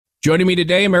Joining me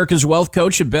today, America's Wealth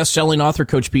Coach and best-selling author,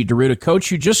 Coach Pete D'Arruda.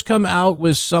 Coach, you just come out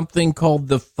with something called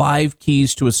the 5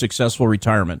 Keys to a Successful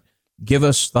Retirement. Give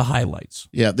us the highlights.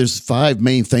 Yeah, there's 5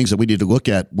 main things that we need to look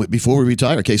at before we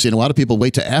retire, Casey. And a lot of people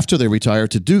wait to after they retire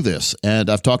to do this.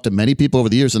 And I've talked to many people over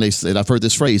the years, and they said, I've heard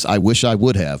this phrase, I wish I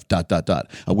would have, ...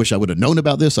 I wish I would have known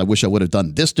about this. I wish I would have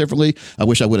done this differently. I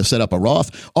wish I would have set up a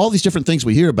Roth. All these different things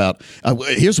we hear about.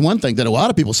 Here's one thing that a lot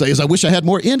of people say is, I wish I had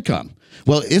more income.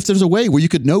 Well, if there's a way where you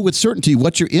could know with certainty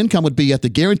what your income would be at the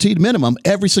guaranteed minimum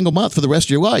every single month for the rest of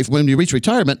your life when you reach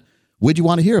retirement, would you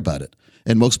want to hear about it?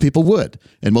 And most people would.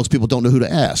 And most people don't know who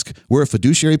to ask. We're a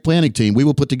fiduciary planning team. We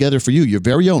will put together for you your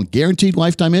very own guaranteed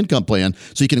lifetime income plan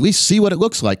so you can at least see what it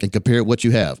looks like and compare it what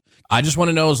you have. I just want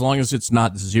to know as long as it's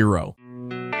not zero.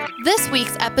 This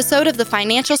week's episode of the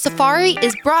Financial Safari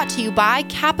is brought to you by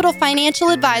Capital Financial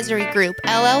Advisory Group,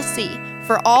 LLC,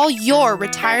 for all your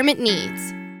retirement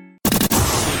needs.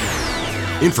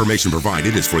 Information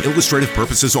provided is for illustrative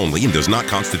purposes only and does not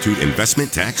constitute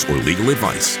investment, tax, or legal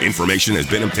advice. Information has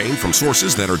been obtained from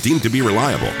sources that are deemed to be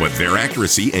reliable, but their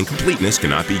accuracy and completeness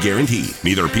cannot be guaranteed.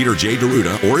 Neither Peter J.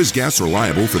 D'Arruda or his guests are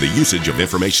liable for the usage of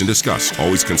information discussed.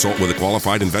 Always consult with a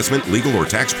qualified investment, legal, or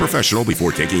tax professional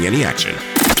before taking any action.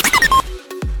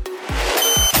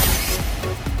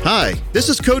 Hi, this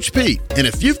is Coach Pete, and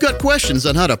if you've got questions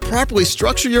on how to properly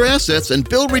structure your assets and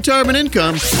build retirement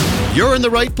income, you're in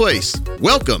the right place.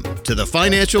 Welcome to the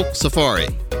Financial Safari.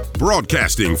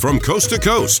 Broadcasting from coast to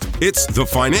coast, it's the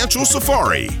Financial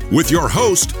Safari with your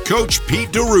host, Coach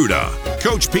Pete D'Arruda.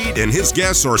 Coach Pete and his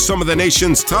guests are some of the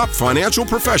nation's top financial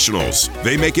professionals.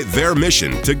 They make it their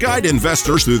mission to guide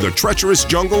investors through the treacherous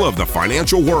jungle of the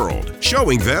financial world,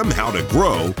 showing them how to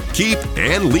grow, keep,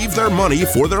 and leave their money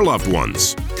for their loved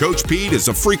ones. Coach Pete is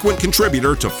a frequent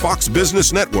contributor to Fox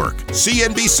Business Network,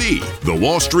 CNBC, The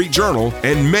Wall Street Journal,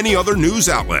 and many other news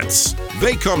outlets.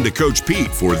 They come to Coach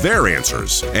Pete for their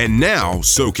answers, and now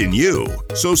so can you.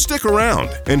 So stick around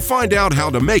and find out how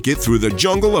to make it through the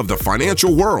jungle of the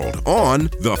financial world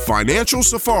on the Financial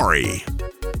Safari.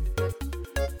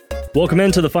 Welcome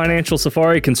into the Financial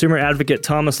Safari. Consumer advocate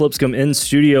Thomas Lipscomb in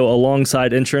studio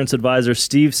alongside insurance advisor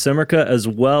Steve Simerka, as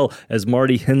well as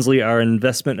Marty Hensley, our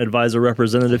investment advisor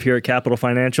representative here at Capital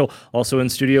Financial. Also in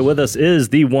studio with us is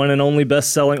the one and only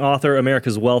best-selling author,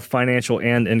 America's Wealth, Financial,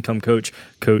 and Income Coach,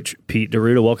 Coach Pete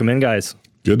D'Arruda. Welcome in, guys.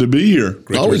 Good to be here.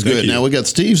 Always good. Now, we got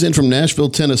Steve's in from Nashville,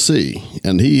 Tennessee,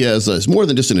 and he is more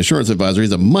than just an insurance advisor.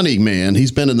 He's a money man.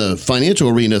 He's been in the financial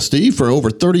arena, Steve, for over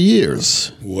 30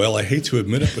 years. Well, I hate to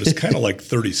admit it, but it's kind of like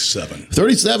 37.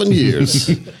 37 years.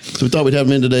 So we thought we'd have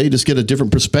him in today, just get a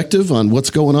different perspective on what's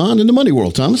going on in the money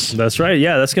world, Thomas. That's right.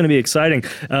 Yeah, that's going to be exciting.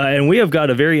 And we have got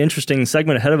a very interesting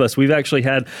segment ahead of us. We've actually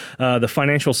had the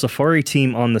Financial Safari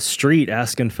team on the street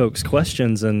asking folks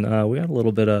questions, and we got a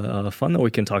little bit of fun that we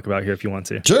can talk about here if you want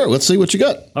to. Sure. Let's see what you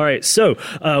got. All right. So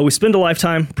we spend a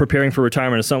lifetime preparing for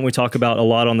retirement. It's something we talk about a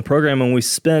lot on the program. And we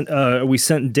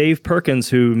sent Dave Perkins,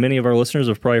 who many of our listeners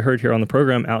have probably heard here on the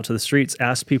program, out to the streets,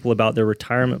 asked people about their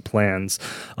retirement plans.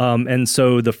 And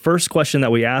so the first question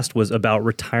that we asked was about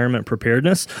retirement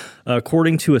preparedness.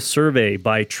 According to a survey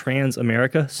by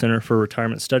Transamerica Center for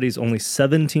Retirement Studies, only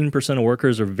 17% of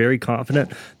workers are very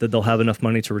confident that they'll have enough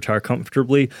money to retire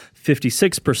comfortably.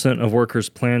 56% of workers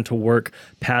plan to work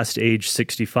past age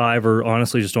 65 or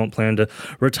honestly just don't plan to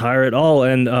retire at all.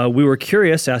 And we were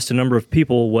curious, asked a number of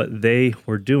people what they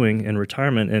were doing in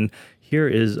retirement. And here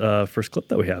is first clip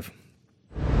that we have.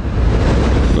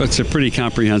 Well, it's a pretty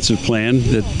comprehensive plan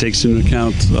that takes into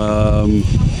account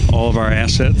all of our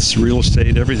assets, real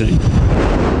estate, everything.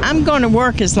 I'm going to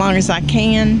work as long as I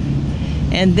can,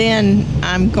 and then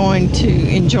I'm going to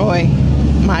enjoy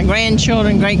my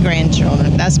grandchildren,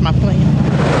 great-grandchildren. That's my plan.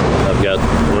 I've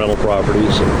got rental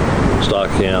properties, stock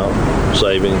account,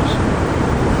 savings,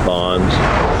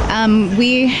 bonds.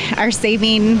 We are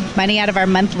saving money out of our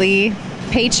monthly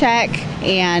paycheck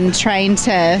and trying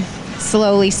to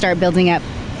slowly start building up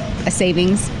a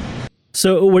savings.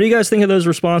 So what do you guys think of those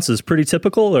responses? Pretty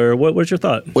typical, or what's your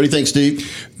thought? What do you think,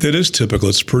 Steve? That is typical.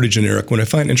 It's pretty generic. What I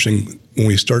find interesting, when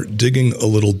we start digging a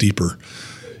little deeper,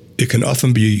 it can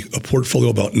often be a portfolio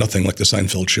about nothing, like the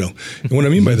Seinfeld show. And what I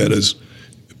mean by that is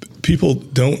people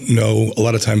don't know a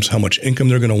lot of times how much income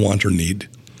they're going to want or need.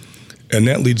 And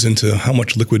that leads into how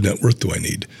much liquid net worth do I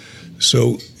need?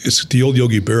 So it's the old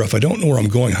Yogi Berra. If I don't know where I'm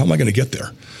going, how am I going to get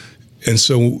there? And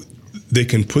so they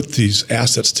can put these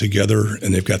assets together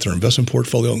and they've got their investment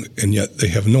portfolio, and yet they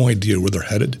have no idea where they're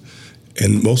headed.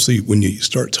 And mostly when you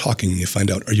start talking, you find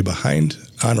out, are you behind,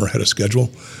 on, or ahead of schedule?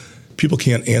 People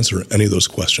can't answer any of those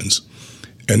questions.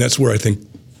 And that's where I think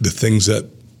the things that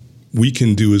we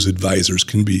can do as advisors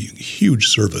can be huge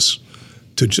service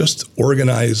to just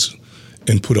organize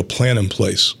and put a plan in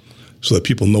place so that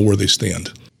people know where they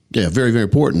stand. Yeah, very, very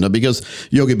important. Because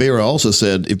Yogi Berra also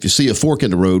said, if you see a fork in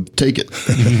the road, take it.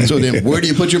 So then where do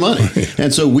you put your money?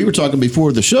 And so we were talking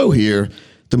before the show here,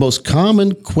 the most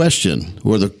common question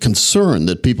or the concern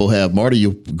that people have, Marty,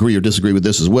 you agree or disagree with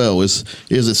this as well, is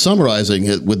it summarizing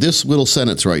it with this little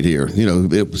sentence right here,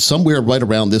 somewhere right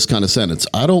around this kind of sentence.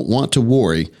 I don't want to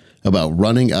worry about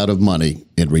running out of money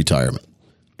in retirement.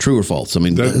 True or false? I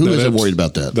mean, who isn't worried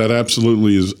about that? That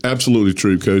absolutely is absolutely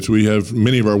true, Coach. We have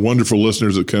many of our wonderful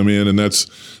listeners that come in, and that's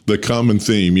the common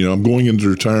theme. I'm going into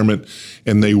retirement,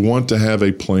 and they want to have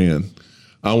a plan.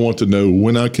 I want to know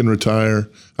when I can retire.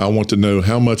 I want to know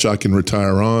how much I can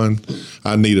retire on.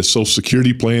 I need a Social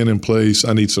Security plan in place.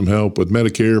 I need some help with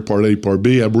Medicare, Part A, Part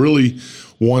B. I really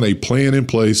want a plan in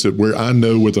place that where I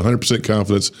know with 100%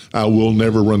 confidence I will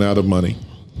never run out of money.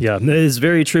 Yeah, it is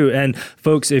very true. And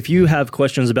folks, if you have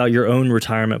questions about your own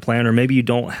retirement plan, or maybe you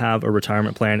don't have a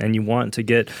retirement plan and you want to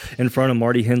get in front of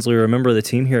Marty Hensley or a member of the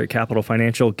team here at Capital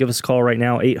Financial, give us a call right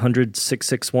now,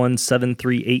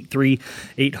 800-661-7383,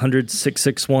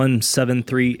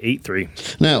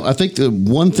 800-661-7383. Now, I think the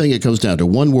one thing it comes down to,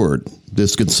 one word,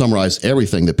 this could summarize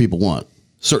everything that people want: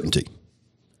 certainty.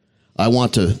 I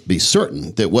want to be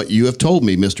certain that what you have told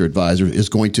me, Mr. Advisor, is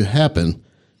going to happen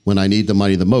when I need the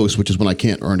money the most, which is when I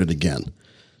can't earn it again.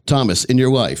 Thomas, in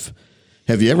your life,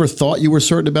 have you ever thought you were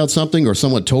certain about something, or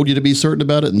someone told you to be certain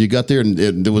about it and you got there and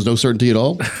there was no certainty at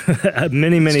all?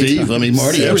 Many Steve, times. I mean,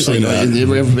 Marty, everything.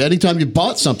 Anytime you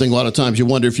bought something, a lot of times you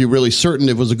wonder if you're really certain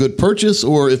it was a good purchase,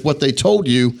 or if what they told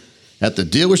you at the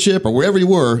dealership or wherever you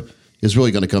were is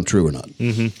really going to come true or not.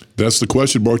 Mm-hmm. That's the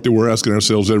question mark that we're asking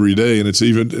ourselves every day, and it's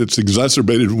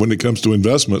exacerbated when it comes to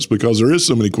investments because there is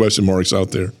so many question marks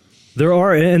out there. There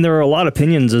are a lot of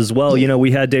opinions as well.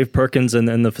 We had Dave Perkins and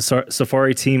the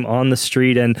Safari team on the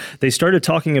street, and they started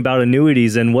talking about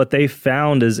annuities, and what they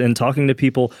found is in talking to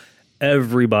people,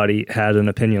 everybody had an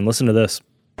opinion. Listen to this.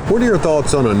 What are your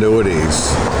thoughts on annuities?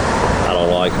 I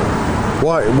don't like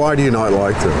them. Why do you not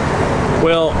like them?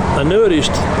 Well, annuities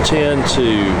tend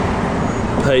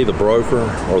to pay the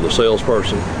broker or the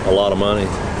salesperson a lot of money,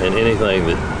 and anything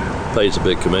that pays a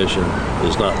big commission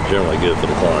is not generally good for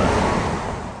the client.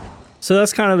 So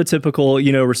that's kind of a typical,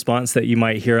 response that you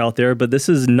might hear out there, but this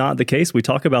is not the case. We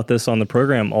talk about this on the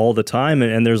program all the time,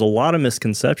 and there's a lot of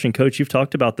misconception. Coach, you've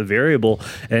talked about the variable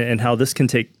and how this can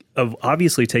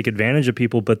obviously take advantage of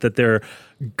people, but that there are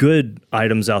good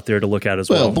items out there to look at as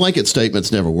well. Well, blanket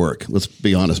statements never work. Let's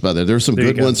be honest about that. There's some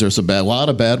good ones. There's a lot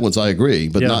of bad ones, I agree,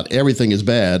 but not everything is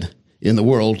bad in the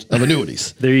world of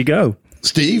annuities. There you go.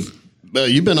 Steve?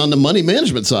 You've been on the money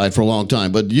management side for a long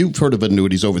time, but you've heard of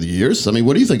annuities over the years. I mean,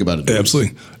 what do you think about it?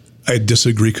 Absolutely. I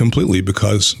disagree completely,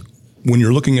 because when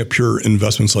you're looking at pure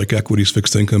investments like equities,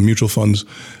 fixed income, mutual funds,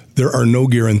 there are no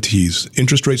guarantees.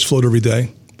 Interest rates float every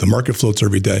day. The market floats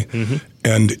every day. Mm-hmm.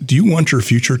 And do you want your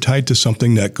future tied to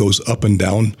something that goes up and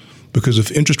down? Because if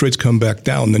interest rates come back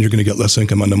down, then you're going to get less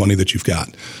income on the money that you've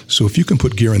got. So if you can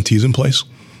put guarantees in place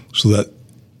so that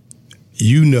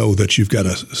you know that you've got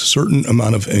a certain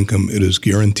amount of income, it is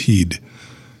guaranteed,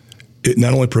 it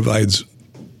not only provides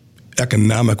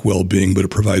economic well-being, but it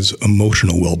provides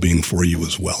emotional well-being for you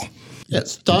as well. Yeah,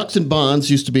 stocks and bonds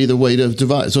used to be the way to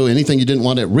divide. So anything you didn't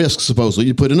want at risk, supposedly,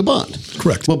 you put in a bond.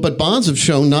 Correct. Well, but bonds have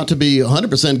shown not to be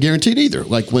 100% guaranteed either.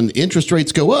 Like when interest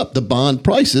rates go up, the bond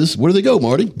prices, where do they go,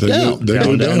 Marty? Down.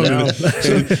 Down.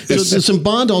 So there's some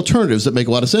bond alternatives that make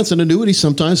a lot of sense, and annuities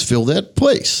sometimes fill that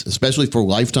place, especially for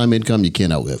lifetime income you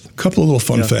can't outlive. A couple of little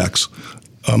fun facts.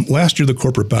 Last year, the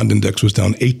corporate bond index was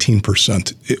down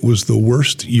 18%. It was the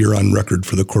worst year on record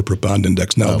for the corporate bond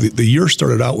index. Now, the year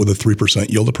started out with a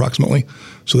 3% yield approximately,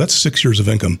 so that's 6 years of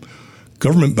income.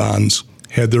 Government bonds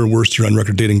had their worst year on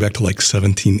record dating back to like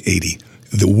 1780,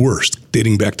 the worst,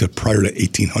 dating back to prior to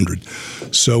 1800.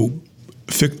 So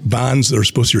bonds that are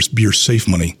supposed to be your safe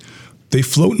money, they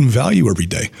float in value every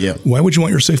day. Yeah. Why would you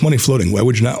want your safe money floating? Why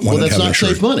would you not want to have it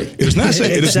insured? Well, that's not safe money. It is not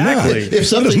safe. Exactly. It is not. If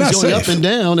something's going safe. up and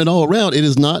down and all around, it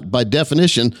is not, by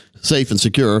definition, safe and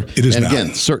secure. It is and not.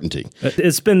 Again, certainty.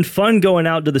 It's been fun going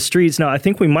out to the streets. Now, I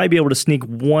think we might be able to sneak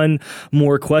one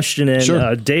more question in.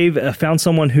 Sure. Dave found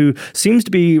someone who seems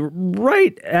to be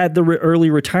right at the early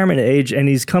retirement age, and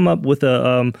he's come up with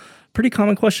a pretty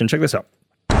common question. Check this out.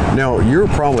 Now, you're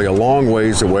probably a long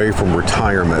ways away from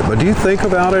retirement, but do you think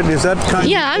about it? Is that kind of...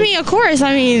 Yeah, of course.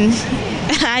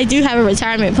 I do have a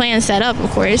retirement plan set up, of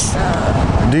course.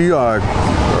 Do you, are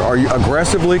you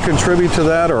aggressively contribute to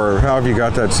that, or how have you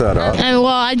got that set up?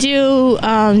 I do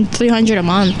 $300 a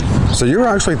month. So you're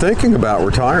actually thinking about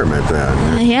retirement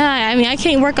then? Yeah, I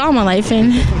can't work all my life,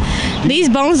 and These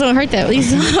bones don't hurt that.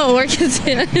 These don't work.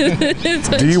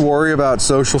 Do you worry about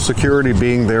Social Security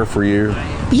being there for you?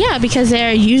 Yeah, because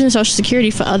they're using Social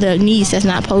Security for other needs that's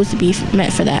not supposed to be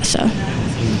meant for that. So.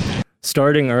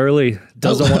 Starting early,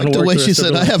 doesn't want to work. The way she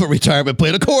said, I have a retirement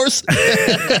plan, of course.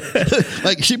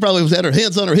 Like she probably had her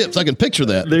hands on her hips. I can picture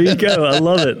that. There you go. I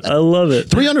love it. I love it.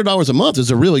 $300 a month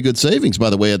is a really good savings, by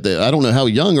the way. I don't know how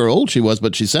young or old she was,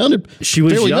 but she sounded She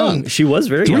was young. She was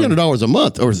very young. $300 a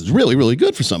month is really, really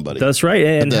good for somebody. That's right.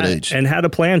 And at that age. And had a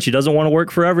plan. She doesn't want to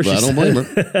work forever. Well, I don't blame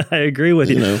her. I agree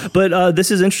with you. know. But this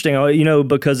is interesting,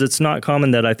 because it's not common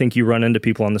that I think you run into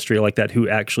people on the street like that who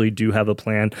actually do have a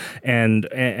plan and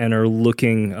are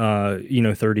looking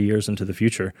 30 years into the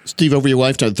future. Steve, over your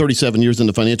lifetime, 37 years in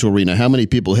the financial arena, how many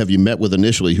people have you met with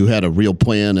initially who had a real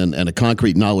plan and a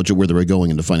concrete knowledge of where they were going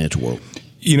in the financial world?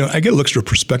 I get a little extra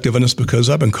perspective on this because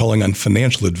I've been calling on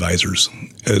financial advisors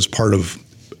as part of,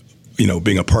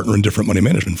 being a partner in different money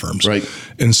management firms. Right.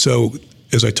 And so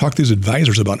as I talk to these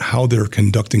advisors about how they're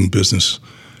conducting business,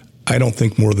 I don't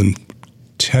think more than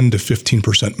 10 to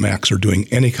 15% max are doing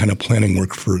any kind of planning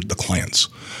work for the clients.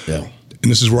 Yeah. And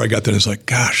this is where I got that. It's like,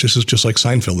 gosh, this is just like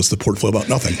Seinfeld. It's the portfolio about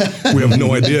nothing. We have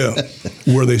no idea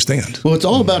where they stand. Well, it's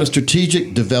all about a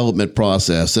strategic development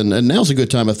process. And now's a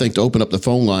good time, I think, to open up the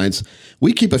phone lines.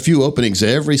 We keep a few openings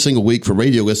every single week for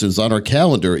radio listeners on our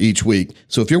calendar each week.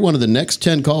 So if you're one of the next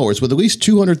 10 callers with at least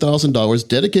 $200,000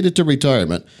 dedicated to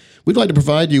retirement, we'd like to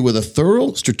provide you with a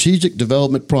thorough strategic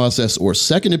development process or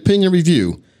second opinion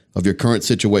review of your current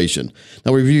situation.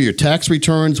 Now, we review your tax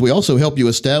returns. We also help you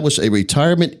establish a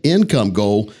retirement income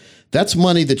goal. That's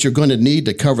money that you're going to need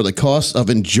to cover the costs of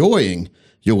enjoying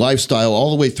your lifestyle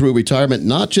all the way through retirement,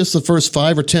 not just the first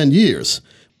 5 or 10 years.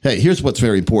 Hey, here's what's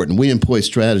very important. We employ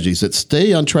strategies that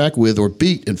stay on track with or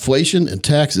beat inflation and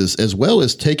taxes, as well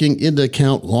as taking into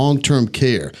account long-term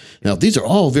care. Now, these are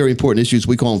all very important issues.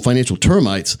 We call them financial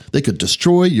termites. They could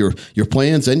destroy your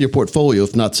plans and your portfolio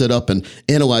if not set up and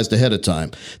analyzed ahead of time.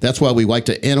 That's why we like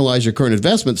to analyze your current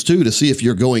investments, too, to see if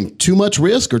you're going too much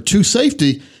risk or too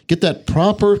safety. Get that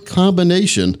proper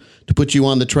combination to put you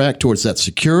on the track towards that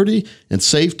security and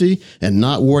safety and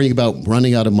not worrying about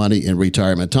running out of money in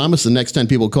retirement. Thomas, the next 10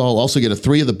 people call also get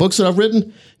 3 of the books that I've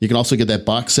written. You can also get that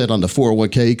box set on the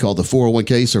 401k called the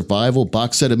 401k Survival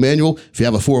Box Set and Manual. If you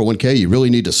have a 401k, you really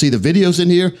need to see the videos in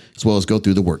here as well as go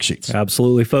through the worksheets.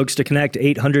 Absolutely, folks. To connect,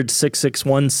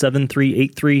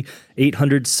 800-661-7383,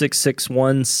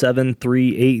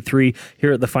 800-661-7383.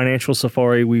 Here at the Financial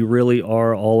Safari, we really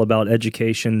are all about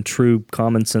education, true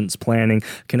common sense planning,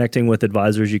 connecting with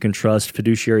advisors you can trust,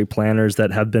 fiduciary planners that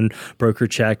have been broker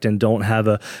checked and don't have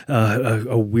a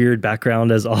weird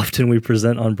background as often we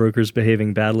present on brokers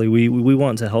behaving badly. We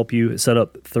want to help you set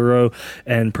up thorough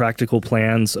and practical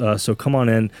plans. So come on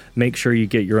in, make sure you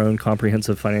get your own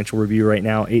comprehensive financial review right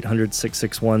now.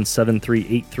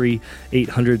 800-661-7383,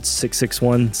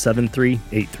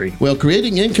 800-661-7383. Well,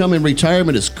 creating income in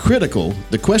retirement is critical.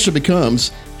 The question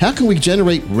becomes, how can we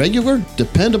generate regular,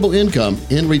 dependable income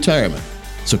in retirement?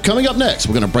 So coming up next,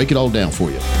 we're going to break it all down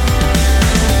for you.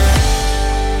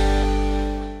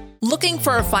 Looking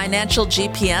for a financial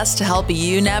GPS to help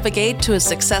you navigate to a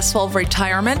successful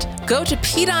retirement? Go to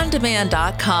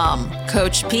PeteOnDemand.com.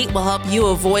 Coach Pete will help you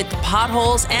avoid the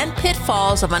potholes and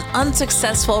pitfalls of an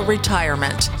unsuccessful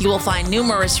retirement. You will find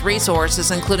numerous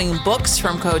resources, including books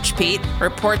from Coach Pete,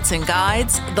 reports and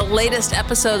guides, the latest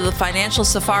episode of the Financial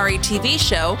Safari TV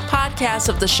show, podcasts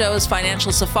of the shows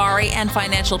Financial Safari and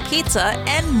Financial Pizza,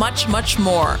 and much, much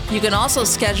more. You can also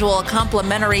schedule a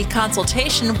complimentary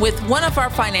consultation with one of our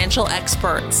financial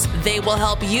experts. They will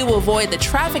help you avoid the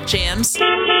traffic jams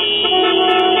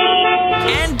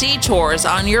and detours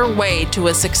on your way to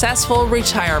a successful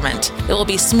retirement. It will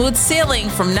be smooth sailing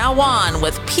from now on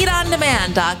with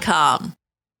PeteOnDemand.com.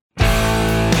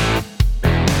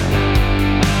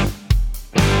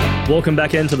 Welcome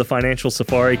back into the Financial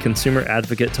Safari. Consumer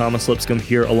advocate Thomas Lipscomb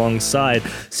here alongside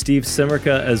Steve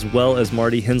Simerka, as well as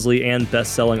Marty Hensley, and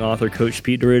best-selling author Coach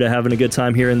Pete D'Arruda, having a good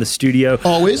time here in the studio.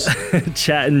 Always.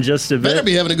 Chatting just a bit. Better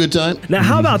be having a good time. Now,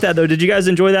 how about that, though? Did you guys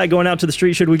enjoy that, going out to the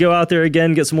street? Should we go out there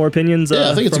again, get some more opinions? Yeah,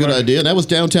 I think it's a good idea. And that was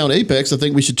downtown Apex. I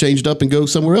think we should change it up and go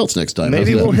somewhere else next time.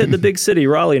 Maybe we'll hit the big city,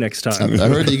 Raleigh, next time. I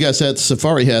heard that you guys had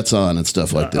safari hats on and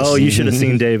stuff like this. Oh, you should have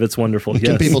seen Dave. It's wonderful.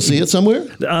 Can people see it somewhere?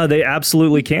 They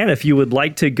absolutely can. If you would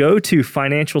like to go to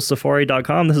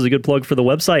financialsafari.com, this is a good plug for the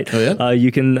website. Oh, yeah?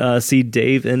 You can see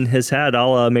Dave in his hat.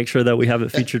 I'll make sure that we have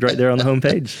it featured right there on the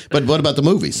homepage. But what about the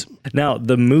movies? Now,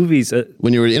 the movies...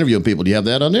 when you were interviewing people, do you have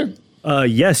that on there?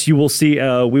 Yes, you will see.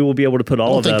 We will be able to put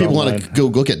all of that. I don't think people online. want to go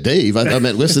look at Dave. I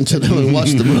meant listen to them and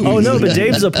watch the movie. Oh no, but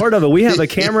Dave's a part of it. We have a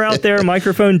camera out there, a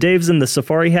microphone. Dave's in the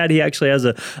Safari hat. He actually has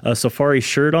a Safari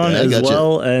shirt on as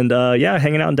well, and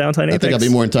hanging out in downtown Apex. I think I'd be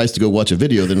more enticed to go watch a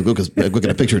video than look at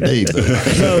a picture of Dave.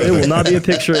 No, it will not be a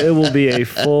picture. It will be a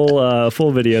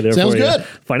full video there. Sounds for you. good.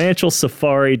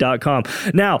 FinancialSafari.com.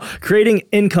 Now, creating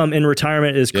income in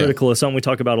retirement is critical. It's something we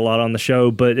talk about a lot on the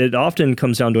show, but it often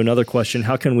comes down to another question: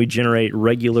 how can we generate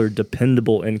regular,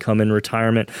 dependable income in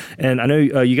retirement? And I know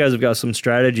you guys have got some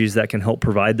strategies that can help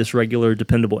provide this regular,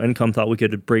 dependable income. Thought we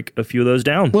could break a few of those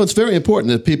down. Well, it's very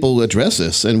important that people address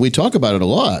this, and we talk about it a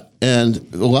lot. And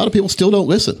a lot of people still don't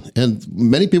listen. And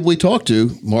many people we talk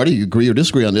to, Marty, you agree or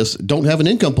disagree on this, don't have an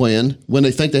income plan when they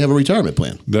think they have a retirement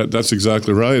plan. That's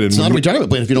exactly right. And it's not a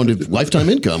retirement plan if you don't do lifetime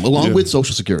income, along with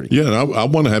Social Security. Yeah, and I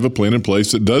want to have a plan in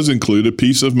place that does include a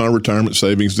piece of my retirement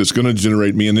savings that's going to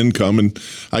generate me an income. And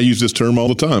I use this term all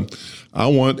the time. I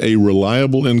want a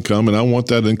reliable income, and I want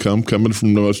that income coming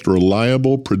from the most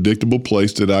reliable, predictable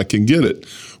place that I can get it,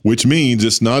 which means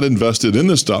it's not invested in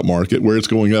the stock market where it's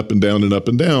going up and down and up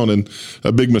and down. And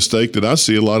a big mistake that I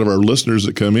see a lot of our listeners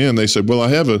that come in, they say, well, I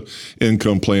have an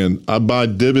income plan. I buy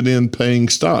dividend-paying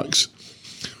stocks.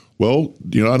 Well,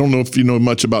 I don't know if you know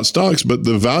much about stocks, but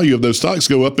the value of those stocks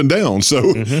go up and down.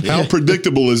 So how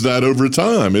predictable is that over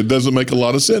time? It doesn't make a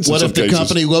lot of sense in some cases. What if the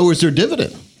company lowers their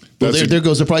dividend? Well, there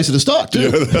goes the price of the stock,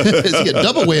 too. It's a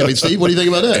double whammy, Steve. What do you think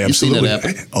about that? Absolutely. You've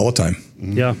seen that happen. All the time.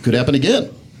 Yeah. Could happen again.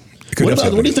 What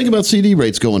do you think about CD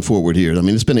rates going forward here? I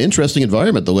mean, it's been an interesting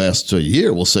environment the last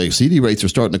year. We'll say CD rates are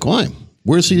starting to climb.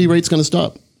 Where's CD rates going to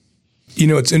stop?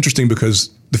 It's interesting because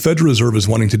the Federal Reserve is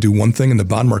wanting to do one thing and the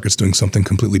bond market's doing something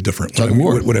completely different.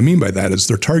 What I mean by that is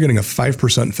they're targeting a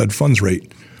 5% Fed funds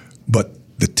rate, but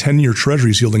the 10-year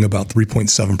Treasury is yielding about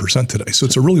 3.7% today. So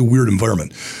it's a really weird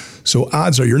environment. So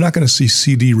odds are you're not going to see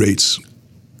CD rates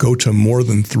go to more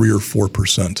than 3 or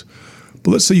 4%.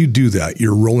 But let's say you do that,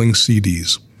 you're rolling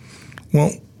CDs.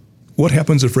 Well, what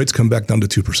happens if rates come back down to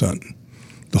 2%?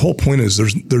 The whole point is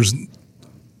there's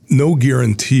no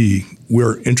guarantee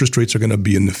where interest rates are going to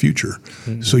be in the future.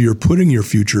 Mm-hmm. So you're putting your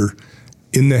future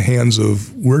in the hands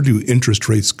of where do interest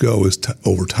rates go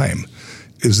over time.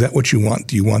 Is that what you want?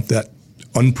 Do you want that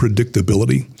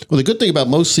unpredictability? Well, the good thing about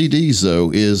most CDs,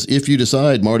 though, is if you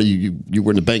decide, Marty, you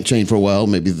were in the bank chain for a while,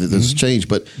 maybe this has changed,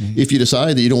 but if you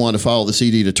decide that you don't want to follow the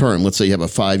CD to term, let's say you have a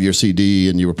 5-year CD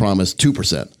and you were promised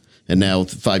 2%, and now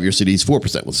 5-year CD is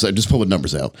 4%. Let's say, just pulling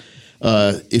numbers out.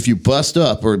 If you bust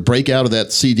up or break out of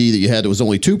that CD that you had that was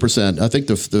only 2%, I think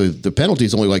the penalty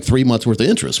is only like 3 months worth of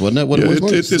interest, wasn't it?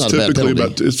 It's not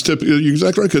typically you're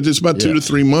exactly right, because it's about 2 to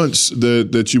 3 months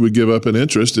that you would give up in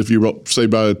interest. If you say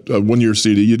by a 1-year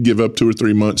CD, you'd give up 2 or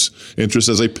 3 months interest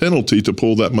as a penalty to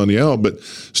pull that money out. But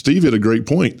Steve had a great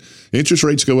point. Interest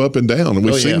rates go up and down, and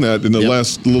we've seen that in the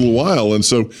last little while. And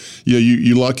so,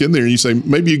 you lock in there and you say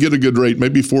maybe you get a good rate,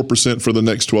 maybe 4% for the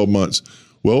next 12 months.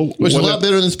 Well, which is a lot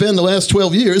better than spend the last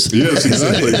 12 years. Yes,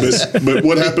 exactly. but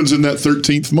what happens in that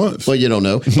 13th month? Well, you don't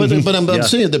know. But I'm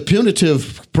saying the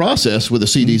punitive process with a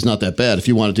CD is not that bad. If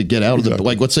you wanted to get out of the,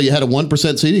 like, let's say you had a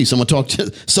 1% CD.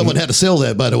 Someone had to sell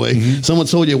that, by the way. Someone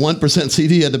sold you a 1%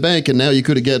 CD at the bank, and now you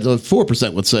could get a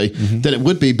 4%, let's say. Then it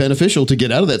would be beneficial to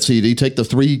get out of that CD, take the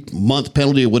 3-month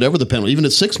penalty or whatever the penalty, even a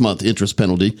 6-month interest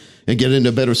penalty, and get into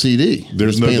a better CD.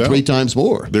 There's no doubt. 3 times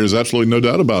more. There's absolutely no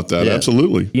doubt about that. Yeah.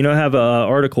 Absolutely. I have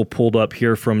a article pulled up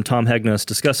here from Tom Hegnes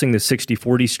discussing the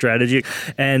 60-40 strategy.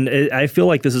 And I feel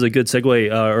like this is a good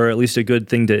segue, or at least a good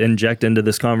thing to inject into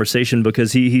this conversation,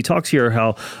 because he talks here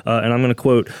how, and I'm going to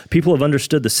quote, people have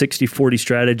understood the 60-40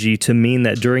 strategy to mean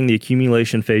that during the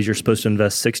accumulation phase, you're supposed to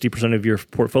invest 60% of your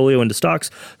portfolio into stocks,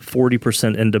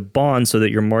 40% into bonds, so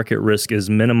that your market risk is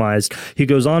minimized. He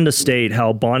goes on to state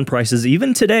how bond prices,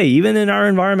 even today, even in our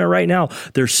environment right now,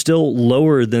 they're still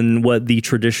lower than what the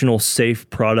traditional safe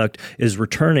product is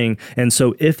returning. And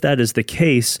so if that is the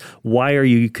case, why are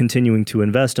you continuing to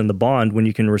invest in the bond when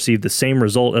you can receive the same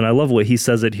result? And I love what he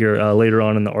says it here later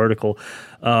on in the article.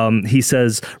 He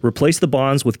says, replace the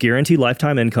bonds with guaranteed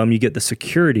lifetime income. You get the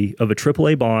security of a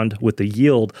AAA bond with the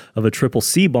yield of a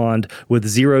CCC bond with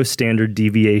 0 standard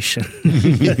deviation.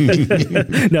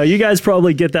 Now, you guys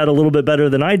probably get that a little bit better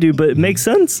than I do, but it makes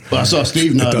sense. Well, I saw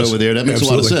Steve nodding over there. That makes a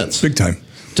lot of sense. Big time.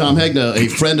 Tom Hegna, a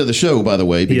friend of the show, by the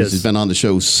way, because he's been on the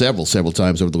show several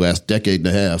times over the last decade and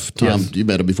a half. Tom, you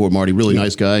met him before, Marty. Really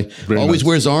nice guy. Always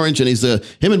wears orange, and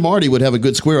him and Marty would have a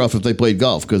good square off if they played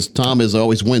golf, because Tom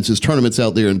always wins his tournaments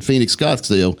out there in Phoenix,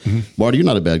 Scottsdale. Marty, you're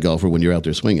not a bad golfer when you're out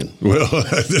there swinging. Well,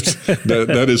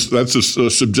 that's a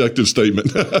subjective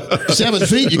statement. 7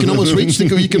 feet, you can almost reach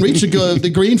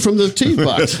the green from the tee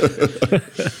box.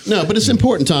 No, but it's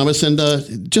important, Thomas, and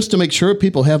just to make sure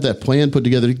people have that plan put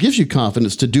together, it gives you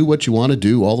confidence to do what you want to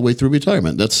do all the way through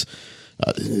retirement. That's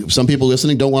some people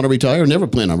listening don't want to retire, never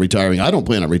plan on retiring. I don't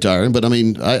plan on retiring, but I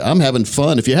mean, I'm having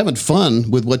fun. If you're having fun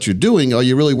with what you're doing, are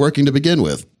you really working to begin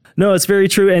with? No, it's very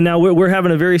true. And now we're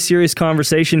having a very serious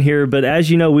conversation here. But as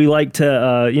you know, we like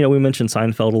to, we mentioned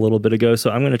Seinfeld a little bit ago. So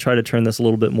I'm going to try to turn this a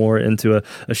little bit more into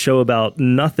a show about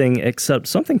nothing except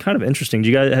something kind of interesting.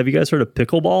 Have you guys heard of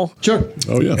pickleball? Sure.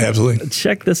 Oh, yeah. Absolutely.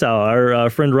 Check this out. Our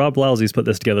friend Rob Blousy's put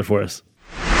this together for us.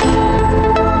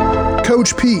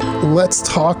 Coach Pete, let's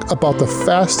talk about the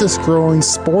fastest growing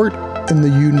sport in the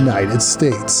United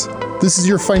States. This is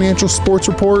your financial sports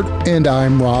report, and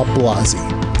I'm Rob Blasey.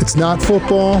 It's not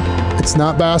football, it's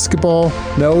not basketball,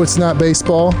 no, it's not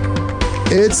baseball,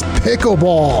 it's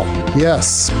pickleball.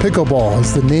 Yes, pickleball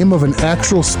is the name of an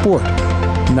actual sport,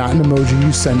 not an emoji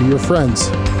you send to your friends.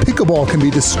 Pickleball can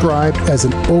be described as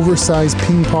an oversized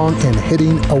ping pong and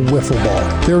hitting a wiffle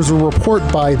ball. There's a report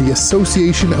by the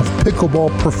Association of Pickleball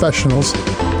Professionals,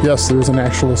 yes, there's an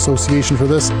actual association for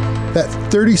this, that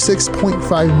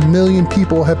 36.5 million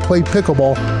people have played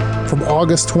pickleball from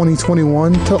August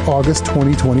 2021 to August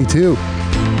 2022.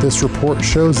 This report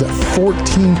shows that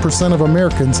 14% of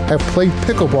Americans have played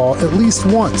pickleball at least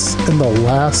once in the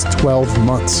last 12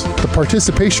 months. The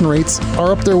participation rates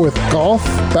are up there with golf,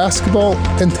 basketball,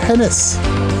 and tennis.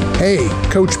 Hey,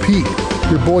 Coach Pete,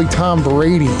 your boy Tom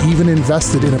Brady even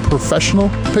invested in a professional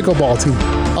pickleball team.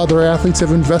 Other athletes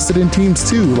have invested in teams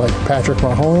too, like Patrick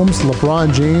Mahomes,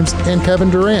 LeBron James, and Kevin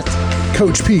Durant.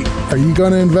 Coach Pete, are you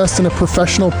going to invest in a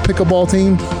professional pickleball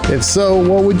team? If so,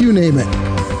 what would you name it?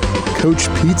 Coach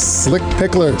Pete's Slick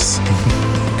Picklers,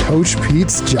 Coach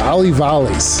Pete's Jolly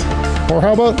Volleys, or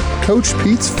how about Coach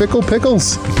Pete's Fickle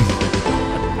Pickles?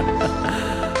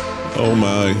 Oh,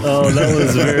 my. Oh, that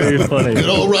was very funny. Good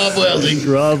old Rob Blasey.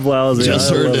 Rob Blasey.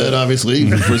 Just heard that, obviously,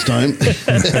 for the first time.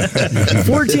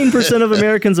 14% of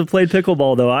Americans have played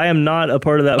pickleball, though. I am not a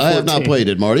part of that 14. I have not played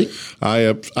it, Marty.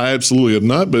 I absolutely have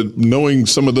not, but knowing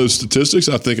some of those statistics,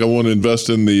 I think I want to invest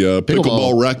in the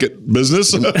pickleball racket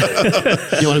business. You want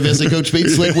to invest in Coach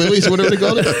Pete's Slick Willies, whatever they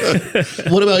call it?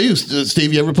 What about you,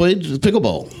 Steve? You ever played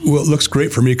pickleball? Well, it looks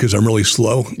great for me because I'm really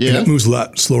slow. Yeah. And it moves a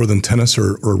lot slower than tennis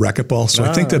or racquetball. So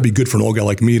I think that'd be good for an old guy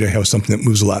like me to have something that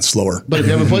moves a lot slower. But have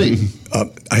you ever played?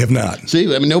 I have not.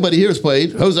 See, I mean, nobody here has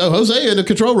played. Jose in the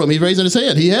control room, he's raising his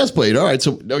hand. He has played. All right,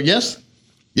 so yes?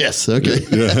 Yes, okay.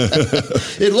 Yeah.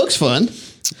 It looks fun.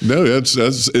 No, I've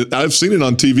seen it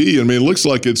on TV. I mean, it looks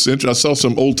like it's interesting. I saw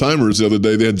some old timers the other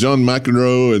day. They had John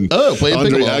McEnroe and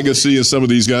Andre Agassi and some of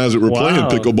these guys that were playing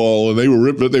pickleball, and they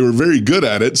were very good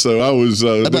at it. So I was.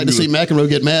 I'd like to see McEnroe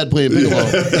get mad playing pickleball.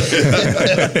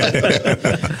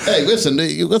 Hey, listen,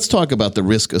 let's talk about the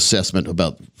risk assessment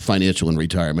about financial and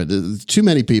retirement. Too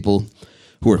many people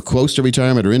who are close to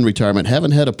retirement or in retirement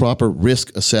haven't had a proper risk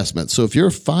assessment. So if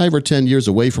you're 5 or 10 years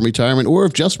away from retirement or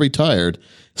have just retired,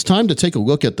 it's time to take a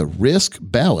look at the risk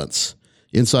balance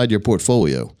inside your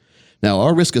portfolio. Now,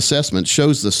 our risk assessment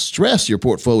shows the stress your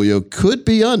portfolio could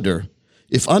be under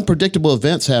if unpredictable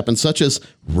events happen, such as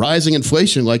rising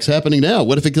inflation like's happening now.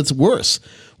 What if it gets worse?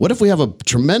 What if we have a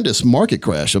tremendous market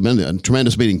crash? I mean,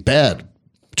 tremendous meaning bad.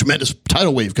 Tremendous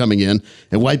tidal wave coming in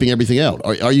and wiping everything out.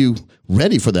 Are you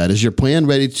ready for that? Is your plan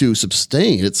ready to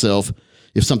sustain itself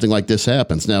if something like this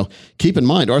happens? Now, keep in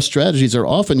mind, our strategies are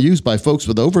often used by folks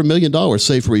with over $1 million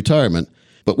saved for retirement,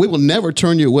 but we will never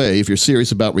turn you away if you're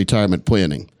serious about retirement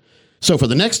planning. So for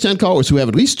the next 10 callers who have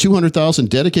at least $200,000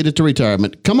 dedicated to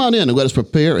retirement, come on in and let us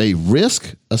prepare a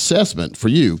risk assessment for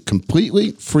you,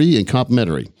 completely free and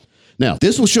complimentary. Now,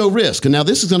 this will show risk, and now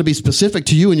this is going to be specific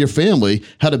to you and your family,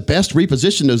 how to best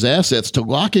reposition those assets to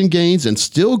lock in gains and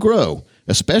still grow,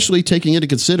 especially taking into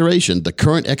consideration the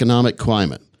current economic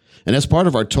climate. And as part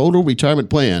of our total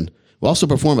retirement plan, we'll also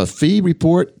perform a fee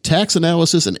report, tax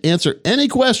analysis, and answer any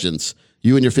questions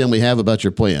you and your family have about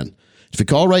your plan. If you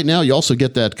call right now, you also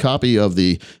get that copy of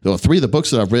the 3 of the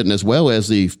books that I've written, as well as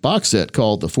the box set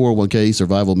called the 401k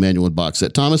Survival Manual and Box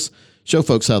Set. Thomas, show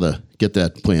folks how to get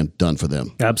that plan done for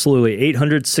them. Absolutely.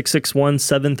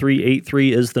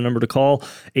 800-661-7383 is the number to call.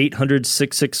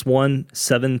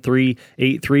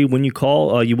 800-661-7383. When you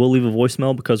call, you will leave a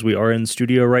voicemail because we are in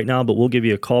studio right now, but we'll give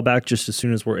you a call back just as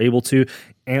soon as we're able to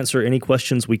answer any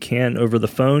questions we can over the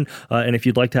phone. And if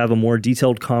you'd like to have a more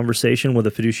detailed conversation with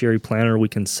a fiduciary planner, we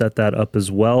can set that up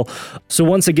as well. So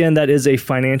once again, that is a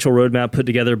financial roadmap put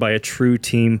together by a true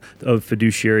team of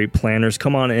fiduciary planners.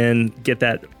 Come on in, get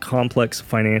that complex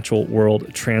financial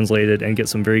world translated, and get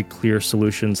some very clear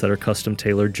solutions that are custom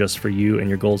tailored just for you and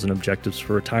your goals and objectives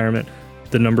for retirement.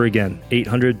 The number again,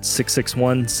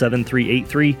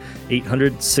 800-661-7383,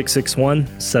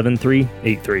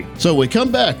 800-661-7383. So when we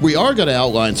come back, we are going to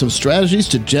outline some strategies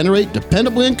to generate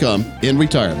dependable income in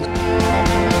retirement.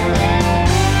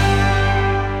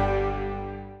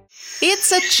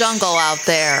 It's a jungle out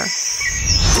there.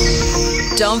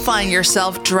 Don't find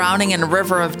yourself drowning in a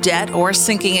river of debt or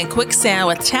sinking in quicksand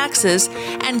with taxes,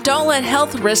 and don't let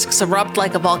health risks erupt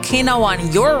like a volcano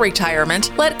on your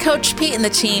retirement. Let Coach Pete and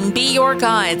the team be your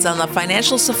guides on the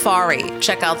Financial Safari.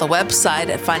 Check out the website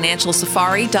at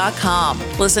financialsafari.com.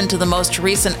 Listen to the most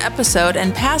recent episode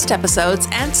and past episodes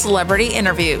and celebrity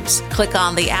interviews. Click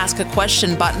on the Ask a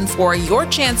Question button for your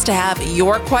chance to have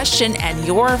your question and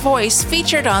your voice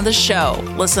featured on the show.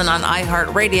 Listen on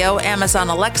iHeartRadio, Amazon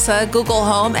Alexa, Google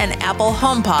Home, and Apple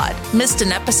HomePod. Missed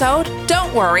an episode?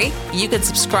 Don't worry. You can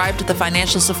subscribe to the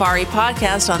Financial Safari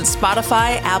podcast on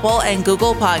Spotify, Apple, and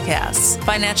Google Podcasts.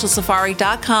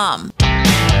 FinancialSafari.com.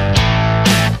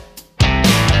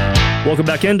 Welcome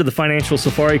back into the Financial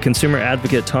Safari. Consumer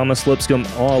advocate Thomas Lipscomb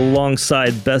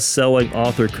alongside best-selling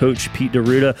author Coach Pete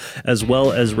D'Arruda, as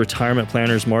well as retirement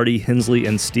planners Marty Hensley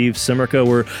and Steve Simerka.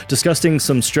 We're discussing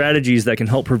some strategies that can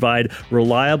help provide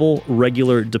reliable,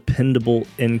 regular, dependable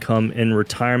income in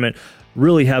retirement.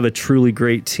 Really have a truly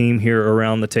great team here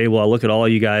around the table. I look at all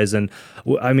of you guys, and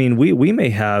I mean, we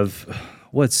may have...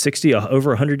 60,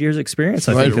 over 100 years experience?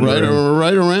 I think right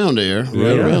around there. Around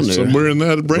there. Somewhere in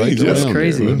that range. That's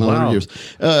crazy. There, wow. Years.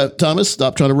 Thomas,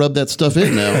 stop trying to rub that stuff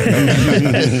in now.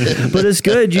 But it's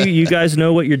good. You guys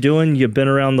know what you're doing. You've been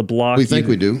around the block. We think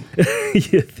we do.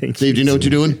 You think Steve, do you know what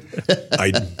you're doing?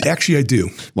 I do.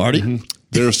 Marty? Mm-hmm.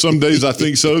 There are some days I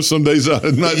think so, some days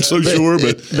I'm not so sure,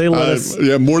 but they let us.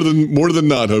 Yeah, more than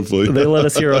not, hopefully. They let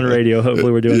us hear on radio.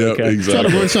 Hopefully we're doing okay. Try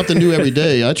Exactly. to learn something new every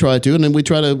day. I try to, and then we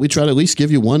try to at least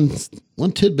give you one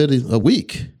tidbit a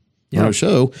week on our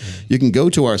show. You can go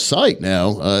to our site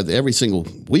now every single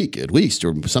week at least,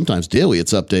 or sometimes daily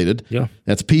it's updated. Yeah.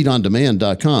 That's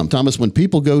PeteOnDemand.com. Thomas, when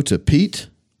people go to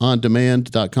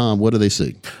PeteOnDemand.com, what do they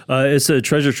see? It's a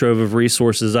treasure trove of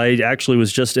resources. I actually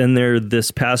was just in there this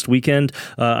past weekend.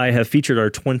 I have featured our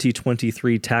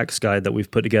 2023 tax guide that we've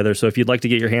put together. So if you'd like to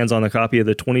get your hands on a copy of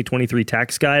the 2023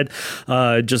 tax guide,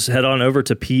 just head on over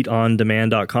to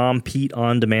PeteOnDemand.com,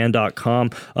 PeteOnDemand.com.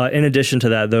 In addition to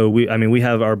that, though, we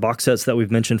have our box sets that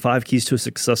we've mentioned, 5 Keys to a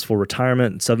Successful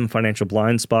Retirement, 7 Financial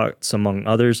Blind Spots, among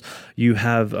others. You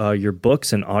have your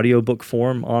books in audiobook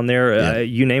form on there.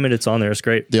 You name it, it's on there. It's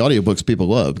great. The audiobooks people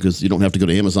love because you don't have to go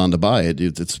to Amazon to buy it.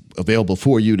 It's available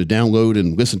for you to download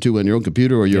and listen to on your own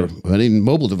computer or your any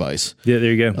mobile device. Yeah,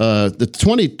 there you go. The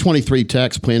 2023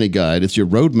 Tax Planning Guide, it's your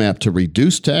roadmap to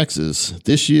reduce taxes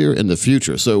this year and the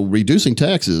future. So reducing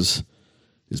taxes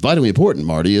is vitally important,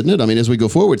 Marty, isn't it? I mean, as we go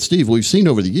forward, Steve, we've seen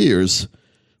over the years,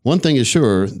 one thing is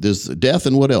sure, there's death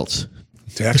and what else?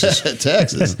 Taxes.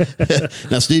 Taxes.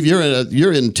 Now, Steve,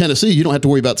 you're in Tennessee. You don't have to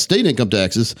worry about state income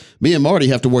taxes. Me and Marty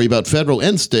have to worry about federal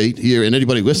and state here, and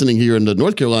anybody listening here in the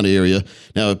North Carolina area.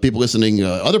 Now, people listening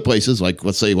other places, like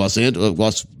let's say Las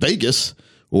Vegas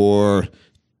or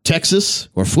Texas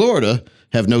or Florida,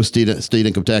 have no state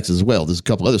income taxes as well. There's a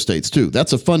couple other states, too.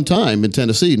 That's a fun time in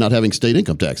Tennessee not having state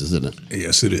income taxes, isn't it?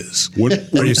 Yes, it is.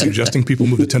 Are you suggesting people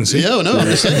move to Tennessee? No, I'm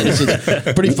just saying.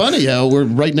 It's pretty funny how we're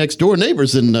right next door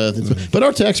neighbors. But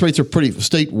our tax rates are pretty,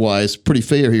 state-wise, pretty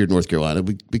fair here in North Carolina.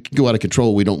 We can go out of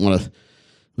control. We don't want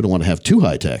to have too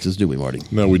high taxes, do we, Marty?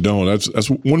 No, we don't. That's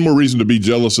one more reason to be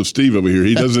jealous of Steve over here.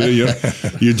 He doesn't.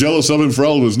 You're jealous of him for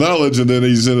all of his knowledge, and then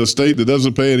he's in a state that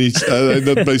doesn't pay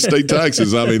doesn't pay state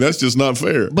taxes. I mean, that's just not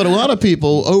fair. But a lot of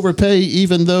people overpay,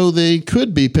 even though they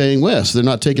could be paying less. They're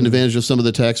not taking advantage of some of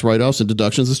the tax write-offs and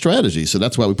deductions and strategies. So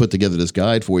that's why we put together this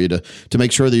guide for you to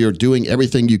make sure that you're doing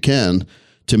everything you can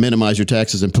to minimize your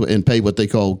taxes and pay what they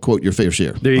call, quote, your fair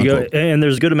share. There you unquote. go. And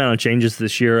there's a good amount of changes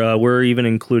this year. We're even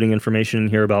including information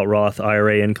here about Roth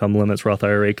IRA income limits, Roth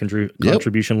IRA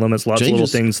contribution limits, lots of little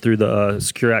things through the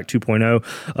Secure Act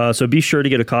 2.0. So be sure to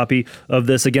get a copy of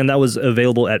this. Again, that was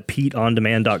available at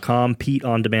PeteOnDemand.com,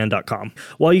 PeteOnDemand.com.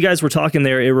 While you guys were talking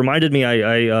there, it reminded me,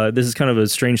 this is kind of a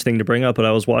strange thing to bring up, but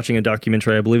I was watching a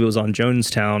documentary, I believe it was on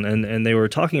Jonestown, and they were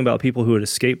talking about people who had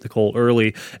escaped the coal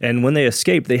early. And when they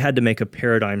escaped, they had to make a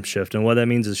paradigm shift. And what that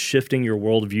means is shifting your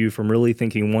worldview from really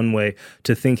thinking one way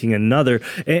to thinking another.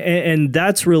 And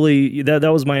that's really, that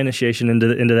was my initiation into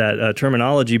that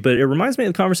terminology. But it reminds me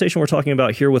of the conversation we're talking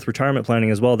about here with retirement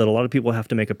planning as well, that a lot of people have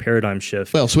to make a paradigm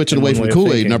shift. Well, switching away from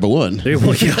Kool-Aid, number one.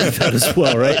 Well, yeah, that as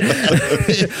well, right?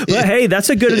 But hey, that's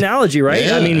a good analogy, right?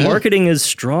 Yeah, I mean, marketing is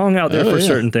strong out there for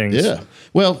certain things. Yeah.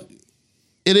 Well,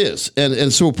 it is.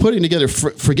 And so we're putting together,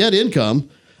 forget income,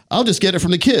 I'll just get it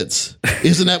from the kids.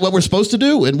 Isn't that what we're supposed to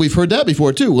do? And we've heard that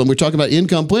before, too, when we're talking about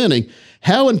income planning.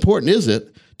 How important is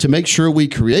it to make sure we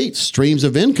create streams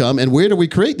of income, and where do we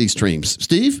create these streams?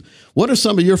 Steve, what are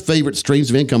some of your favorite streams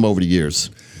of income over the years?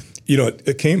 You know,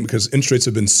 it came because interest rates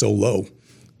have been so low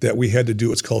that we had to do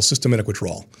what's called systematic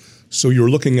withdrawal. So you're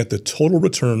looking at the total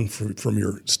return from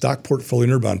your stock portfolio and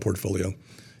your bond portfolio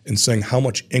and saying, how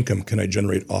much income can I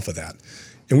generate off of that?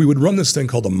 And we would run this thing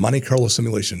called a Monte Carlo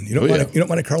simulation. You know what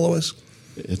Monte Carlo is?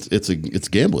 It's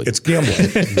gambling. It's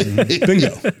gambling.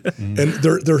 Bingo. And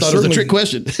there's certainly, it was a trick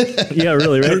question. Yeah,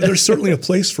 really, right? There's certainly a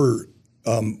place for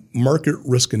market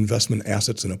risk investment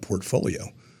assets in a portfolio.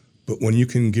 But when you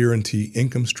can guarantee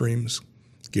income streams,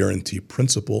 guarantee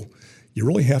principal, you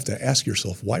really have to ask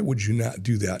yourself, why would you not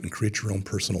do that and create your own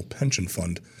personal pension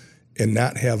fund and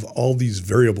not have all these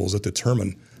variables that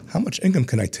determine how much income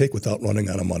can I take without running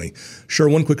out of money? Sure,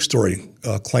 one quick story.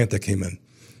 A client that came in,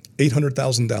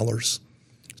 $800,000,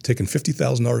 taking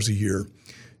 $50,000 a year.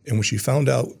 And when she found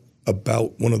out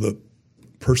about one of the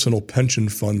personal pension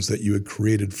funds that you had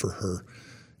created for her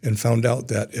and found out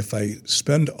that if I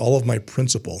spend all of my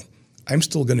principal, I'm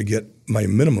still going to get my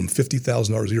minimum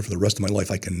 $50,000 a year for the rest of my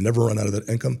life. I can never run out of that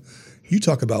income. You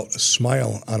talk about a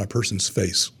smile on a person's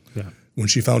face. Yeah. When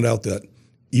she found out that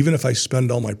even if I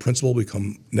spend all my principal,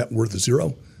 become net worth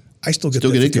zero, I still get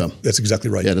income. That's exactly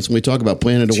right. Yeah, that's when we talk about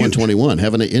planning to 121,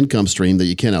 having an income stream that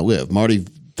you can't outlive. Marty,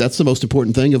 that's the most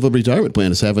important thing of a retirement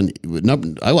plan is having,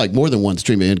 I like more than one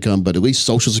stream of income, but at least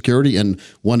Social Security and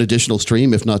one additional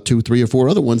stream, if not 2, 3, or 4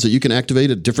 other ones that you can activate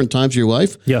at different times of your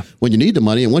life when you need the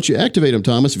money. And once you activate them,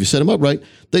 Thomas, if you set them up right,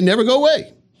 they never go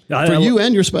away. For you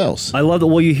and your spouse. I love that.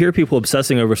 Well, you hear people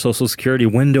obsessing over Social Security.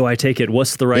 When do I take it?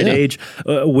 What's the right age?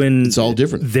 When it's all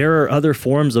different. There are other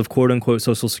forms of quote unquote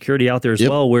Social Security out there as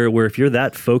well, where if you're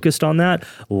that focused on that,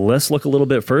 let's look a little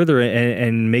bit further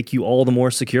and make you all the more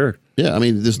secure. Yeah, I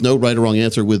mean, there's no right or wrong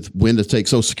answer with when to take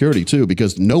Social Security, too,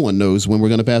 because no one knows when we're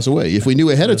going to pass away. If we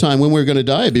knew ahead of time when we were going to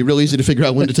die, it'd be real easy to figure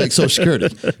out when to take Social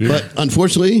Security. But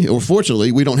unfortunately, or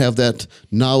fortunately, we don't have that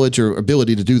knowledge or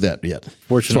ability to do that yet.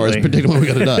 Fortunately. As far as predicting when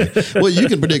we're going to die. Well, you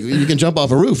can predict, you can jump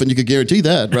off a roof and you can guarantee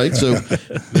that, right? So,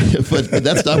 but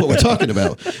that's not what we're talking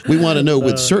about. We want to know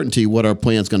with certainty what our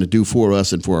plan's going to do for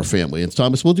us and for our family. And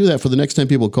Thomas, we'll do that for the next 10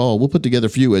 people call. We'll put together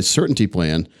for you a certainty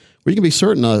plan where you can be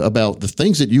certain about the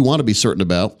things that you want to be certain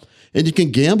about, and you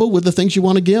can gamble with the things you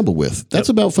want to gamble with. That's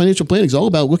about financial planning. It's all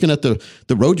about looking at the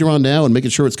road you're on now and making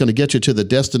sure it's going to get you to the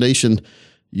destination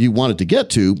you wanted to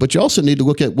get to, but you also need to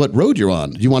look at what road you're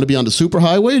on. Do you want to be on the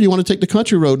superhighway, or do you want to take the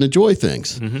country road and enjoy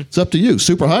things? It's up to you.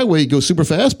 Superhighway, you go super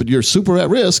fast, but you're super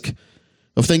at risk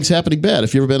of things happening bad.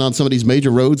 If you've ever been on some of these major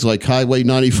roads like Highway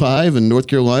 95 in North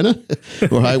Carolina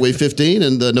or Highway 15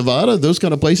 in Nevada, those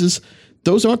kind of places,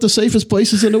 those aren't the safest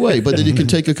places in the way, but then you can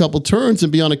take a couple turns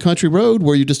and be on a country road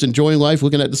where you're just enjoying life,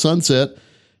 looking at the sunset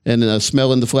and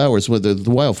smelling the flowers, with the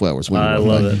wildflowers. I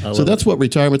love it. So that's what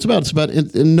retirement's about. It's about,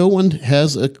 and no one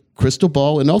has a crystal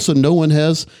ball, and also no one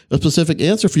has a specific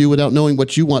answer for you without knowing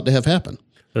what you want to have happen.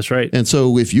 That's right. And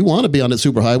so if you want to be on that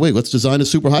superhighway, let's design a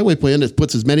superhighway plan that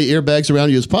puts as many airbags around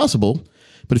you as possible.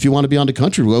 But if you want to be on the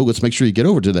country road, let's make sure you get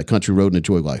over to that country road and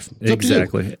enjoy life. It's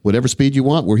exactly. Whatever speed you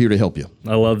want, we're here to help you.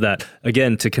 I love that.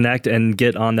 Again, to connect and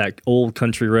get on that old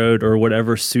country road or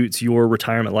whatever suits your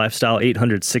retirement lifestyle,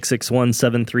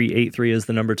 800-661-7383 is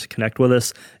the number to connect with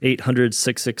us,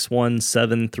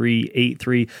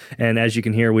 800-661-7383. And as you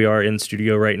can hear, we are in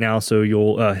studio right now, so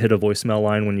you'll hit a voicemail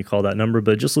line when you call that number.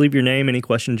 But just leave your name, any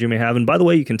questions you may have. And by the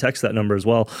way, you can text that number as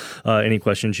well, any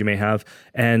questions you may have.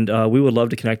 And we would love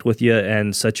to connect with you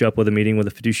and set you up with a meeting with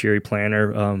a fiduciary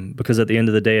planner, because at the end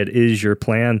of the day, it is your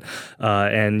plan,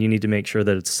 and you need to make sure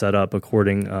that it's set up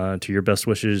according to your best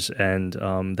wishes, and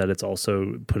that it's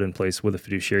also put in place with a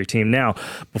fiduciary team. Now,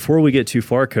 before we get too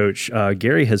far, Coach,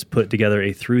 Gary has put together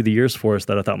a through the years for us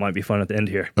that I thought might be fun at the end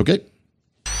here. Okay.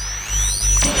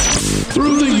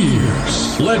 Through the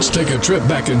years, let's take a trip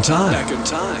back in time.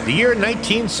 The year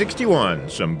 1961.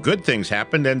 Some good things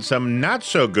happened and some not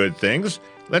so good things.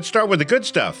 Let's start with the good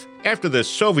stuff. After the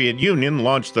Soviet Union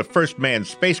launched the first manned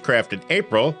spacecraft in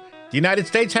April, the United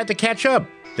States had to catch up.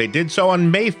 They did so on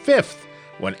May 5th,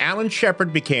 when Alan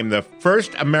Shepard became the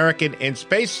first American in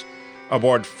space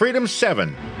aboard Freedom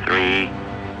 7. 3,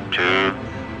 2,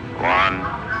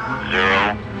 1,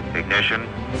 0, ignition.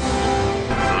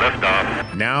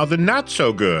 Liftoff. Now the not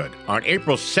so good. On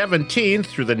April 17th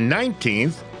through the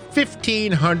 19th,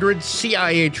 1,500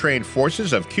 CIA-trained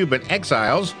forces of Cuban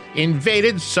exiles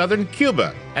invaded southern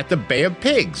Cuba at the Bay of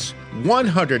Pigs.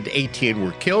 118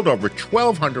 were killed, over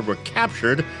 1,200 were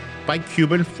captured by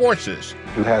Cuban forces.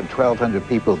 You had 1,200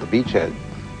 people at the beachhead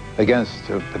against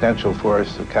a potential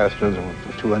force of Castro's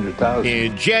of 200,000.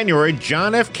 In January,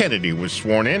 John F. Kennedy was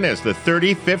sworn in as the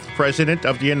 35th President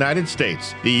of the United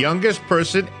States, the youngest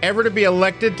person ever to be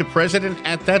elected to president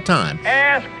at that time.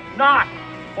 Ask not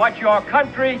what your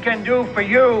country can do for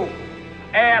you.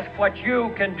 Ask what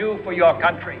you can do for your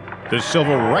country. The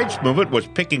civil rights movement was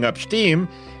picking up steam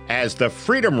as the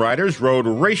Freedom Riders rode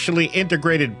racially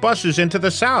integrated buses into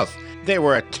the South. They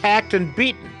were attacked and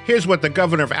beaten. Here's what the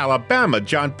governor of Alabama,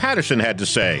 John Patterson, had to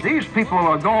say. These people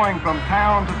are going from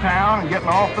town to town and getting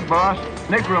off the bus,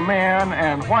 Negro men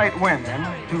and white women,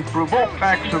 to provoke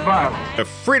acts of violence. The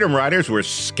Freedom Riders were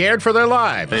scared for their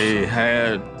lives. They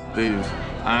had these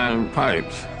iron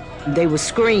pipes. They were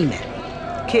screaming,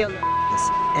 kill us,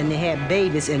 and they had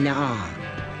babies in their arms.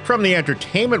 From the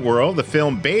entertainment world, the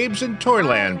film Babes in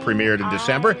Toyland premiered in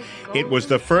December. It was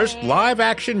the first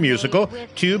live-action musical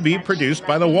to be produced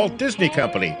by the Walt Disney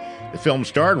Company. The film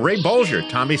starred Ray Bolger,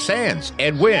 Tommy Sands,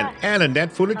 Ed Wynn, and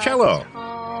Annette Funicello.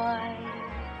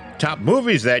 Top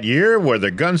movies that year were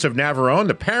The Guns of Navarone,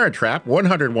 The Parent Trap,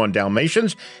 101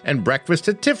 Dalmatians, and Breakfast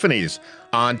at Tiffany's.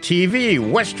 On TV,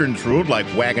 westerns ruled like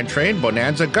Wagon Train,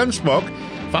 Bonanza, Gunsmoke,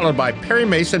 followed by Perry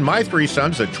Mason, My Three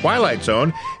Sons, The Twilight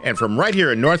Zone, and from right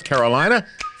here in North Carolina,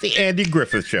 The Andy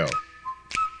Griffith Show.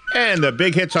 And the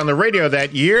big hits on the radio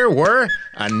that year were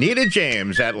Anita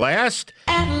James, At Last,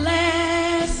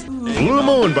 Blue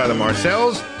Moon by the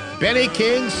Marcells, Benny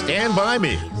King, Stand By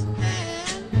Me.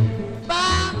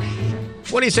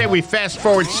 What do you say we fast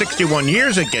forward 61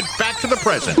 years and get back to the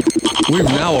present? We've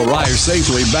now arrived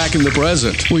safely back in the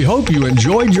present. We hope you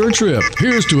enjoyed your trip.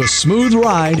 Here's to a smooth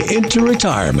ride into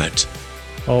retirement.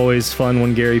 Always fun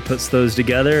when Gary puts those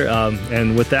together.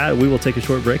 And with that, we will take a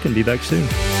short break and be back soon.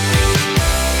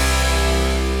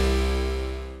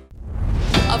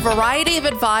 A variety of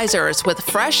advisors with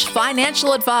fresh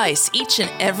financial advice each and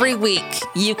every week.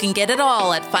 You can get it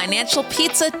all at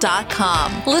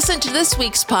financialpizza.com. Listen to this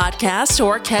week's podcast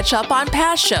or catch up on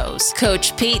past shows.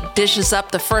 Coach Pete dishes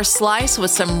up the first slice with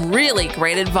some really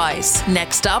great advice.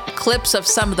 Next up, clips of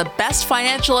some of the best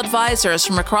financial advisors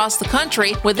from across the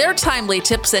country with their timely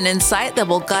tips and insight that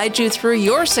will guide you through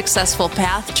your successful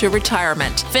path to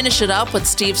retirement. Finish it up with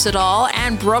Steve Siddall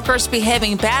and brokers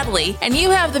behaving badly, and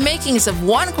you have the makings of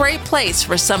one great place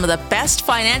for some of the best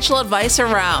financial advice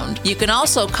around. You can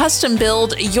also custom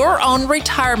build your own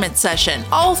retirement session,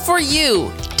 all for you.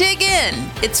 Dig in.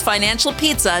 It's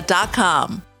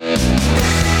financialpizza.com.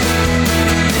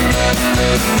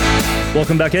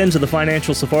 Welcome back into the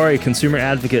Financial Safari. Consumer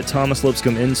advocate Thomas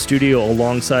Lipscomb in studio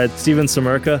alongside Steven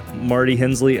Samerka, Marty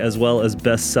Hensley, as well as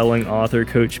best-selling author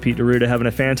Coach Pete D'Arruda, having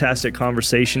a fantastic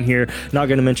conversation here. Not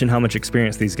going to mention how much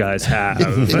experience these guys have.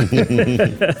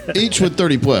 Each with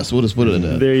 30 plus. We'll just put it in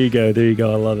that. There you go. There you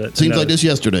go. I love it. Seems like this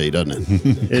yesterday, doesn't it?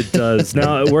 It does.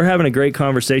 Now, we're having a great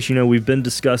conversation. You know, we've been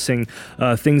discussing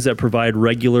things that provide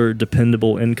regular,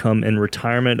 dependable income in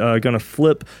retirement. Going to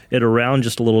flip it around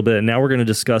just a little bit. And now we're going to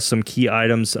discuss some key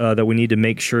items that we need to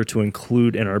make sure to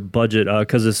include in our budget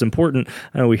because it's important.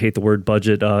 I know we hate the word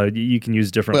budget. You can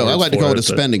use different words. Well, I like to call it a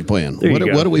spending plan.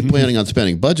 What are we planning on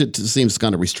spending? Budget seems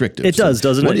kind of restrictive. It does,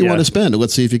 doesn't it? What do you want to spend?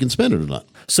 Let's see if you can spend it or not.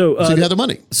 So if you have the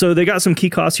money. So they got some key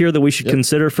costs here that we should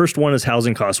consider. First one is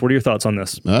housing costs. What are your thoughts on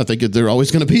this? I think they're always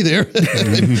going to be there,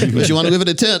 but you want to live in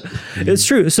a tent. It's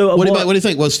true. So what do you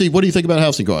think? Well, Steve, what do you think about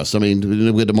housing costs? I mean,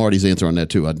 we'll get to Marty's answer on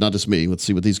that too. Not just me. Let's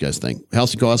see what these guys think.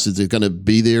 Housing costs, is it going to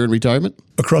be there in retirement?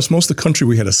 Across most of the country,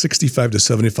 we had a 65 to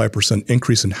 75%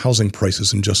 increase in housing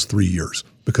prices in just 3 years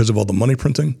because of all the money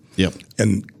printing. Yep.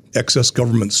 And excess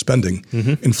government spending,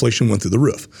 inflation went through the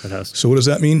roof. It has. So what does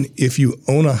that mean? If you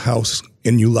own a house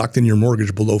and you locked in your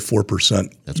mortgage below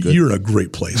 4%, you're in a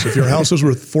great place. If your house was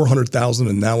worth $400,000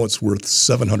 and now it's worth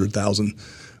 $700,000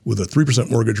 with a 3%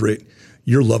 mortgage rate,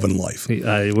 you're loving life.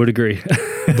 I would agree.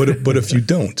 but if you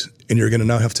don't, and you're going to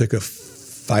now have to take a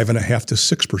 5.5% to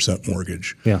 6%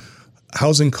 mortgage,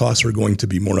 housing costs are going to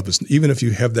be more of a, even if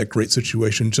you have that great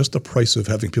situation, just the price of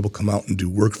having people come out and do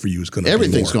work for you is going to be more.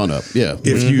 Everything's gone up. Yeah.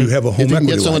 If you have a home if you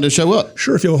equity can get someone line, to show up.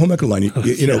 Sure, if you have a home equity line,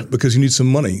 you know, because you need some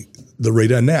money, the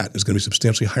rate on that is going to be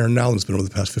substantially higher now than it's been over the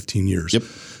past 15 years. Yep.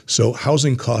 So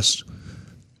housing costs,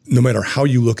 no matter how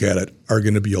you look at it, are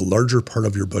going to be a larger part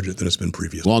of your budget than it's been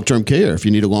previously. Long-term care. If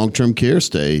you need a long-term care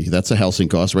stay, that's a housing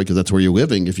cost, right? Because that's where you're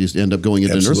living. If you end up going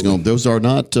into a nursing home, those are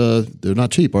not they're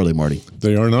not cheap, are they, Marty?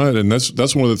 They are not, and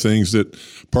that's one of the things that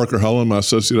Parker Holland, my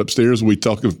associate upstairs, we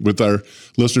talk with our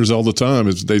listeners all the time.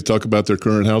 Is they talk about their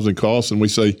current housing costs, and we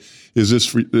say, "Is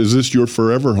this your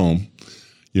forever home?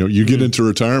 You know, you get into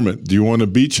retirement. Do you want a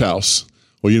beach house?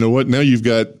 Well, you know what? Now you've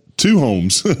got 2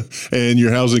 homes, and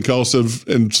your housing costs have,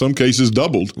 in some cases,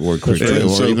 doubled, or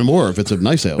even more if it's a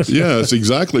nice house. Yes,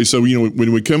 exactly. So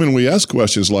when we come in, and we ask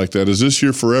questions like that: is this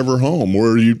your forever home,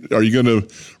 or are you going to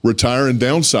retire and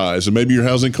downsize? And maybe your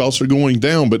housing costs are going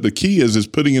down, but the key is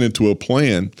putting it into a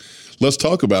plan. Let's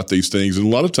talk about these things. And a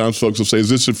lot of times, folks will say, "Is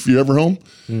this a forever home?"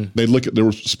 They look at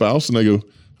their spouse and they go,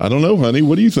 "I don't know, honey.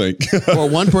 What do you think?" Or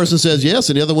one person says yes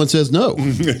and the other one says no.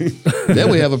 Then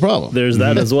we have a problem. There's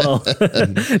that as well.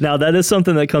 Now, that is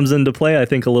something that comes into play, I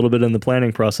think, a little bit in the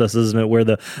planning process, isn't it? Where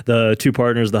the two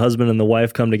partners, the husband and the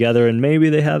wife, come together and maybe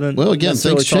they haven't. Well, again,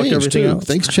 things change too. Else.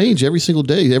 Things change every single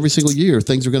day, every single year.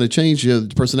 Things are going to change.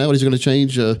 Personalities are going to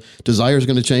change. Desires are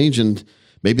going to change. And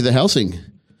maybe the housing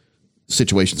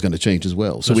situation is going to change as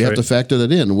well. So we have to factor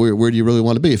that in. Where do you really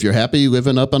want to be? If you're happy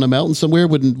living up on a mountain somewhere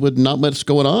with not much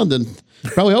going on, then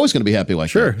you're probably always going to be happy like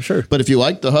that. Sure. But if you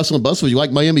like the hustle and bustle, you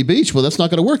like Miami Beach, well, that's not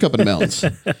going to work up in the mountains.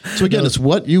 So again, it's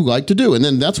what you like to do. And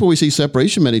then that's where we see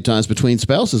separation many times between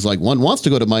spouses. Like one wants to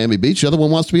go to Miami Beach, the other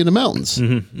one wants to be in the mountains.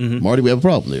 Marty, we have a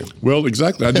problem there. Well,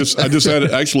 exactly. I just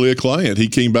had actually a client. He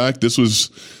came back. This was,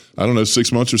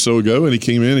 6 months or so ago. And he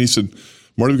came in and he said,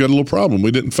 "Marty, we've got a little problem.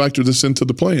 We didn't factor this into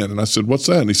the plan." And I said, "What's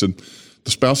that?" And he said,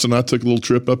 "The spouse and I took a little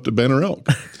trip up to Banner Elk.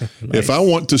 Nice. If I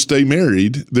want to stay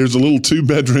married, there's a little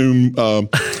 2-bedroom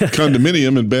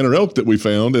condominium in Banner Elk that we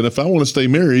found. And if I want to stay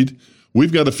married,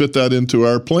 we've got to fit that into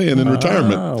our plan in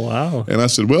retirement." Oh, wow. And I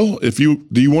said, "Well,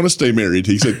 do you want to stay married?"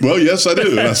 He said, "Well, yes, I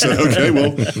do." And I said, "Okay,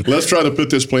 well, let's try to put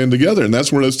this plan together." And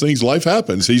that's where those things, life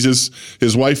happens. His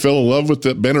wife fell in love with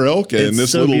that Banner Elk and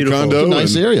this little beautiful. condo. It's a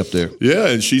nice area up there. Yeah.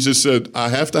 And she just said, "I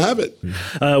have to have it."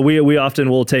 We often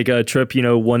will take a trip,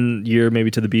 1 year maybe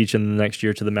to the beach and the next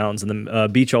year to the mountains. And the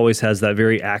beach always has that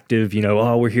very active,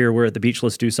 we're here, we're at the beach,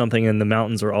 let's do something. And the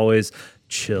mountains are always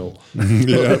chill.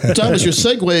 Well, Thomas, you're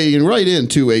segueing right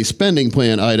into a spending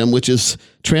plan item, which is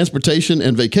transportation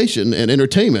and vacation and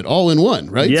entertainment all in one,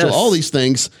 right? Yes. So all these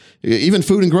things, even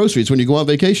food and groceries. When you go on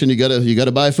vacation, you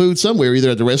gotta buy food somewhere,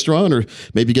 either at the restaurant or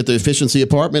maybe get the efficiency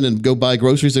apartment and go buy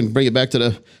groceries and bring it back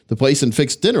to the place and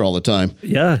fix dinner all the time.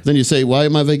 Yeah. Then you say, why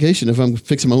am I vacation if I'm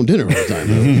fixing my own dinner all the time?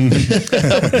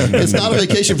 It's not a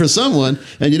vacation for someone,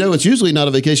 and it's usually not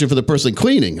a vacation for the person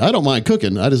cleaning. I don't mind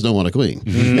cooking, I just don't want to clean.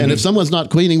 And if someone's not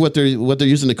cleaning what they're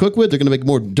using to cook with, they're going to make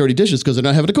more dirty dishes because they're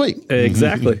not having to clean.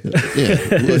 Exactly. Yeah.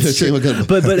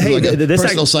 But hey, this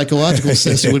personal psychological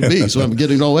sense would be. So I'm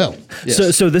getting it all out.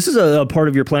 Yes. So this is a part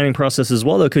of your planning process as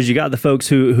well, though, because you got the folks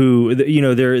who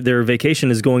their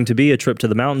vacation is going to be a trip to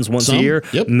the mountains once a year,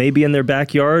 maybe in their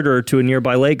backyard or to a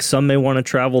nearby lake. Some may want to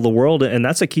travel the world, and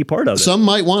that's a key part of it. Some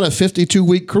might want a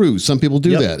 52-week cruise. Some people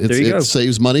do that. It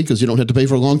saves money because you don't have to pay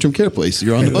for a long-term care place.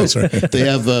 You're on the boat. Right. They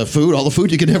have food, all the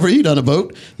food you can ever eat on a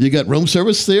boat. You got room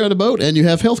service there on the boat, and you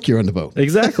have health care on the boat.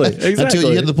 Exactly. Until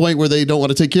you get to the point where they don't want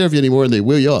to take care of you anymore and they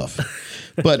wheel you off.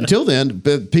 But until then,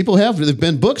 there've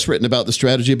been books written about the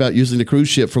strategy about using the cruise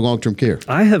ship for long-term care.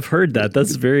 I have heard that.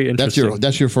 That's very interesting.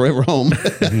 That's your forever home.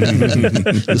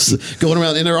 Going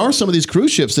around, and there are some of these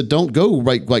cruise ships that don't go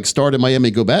like start in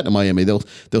Miami, go back to Miami. They'll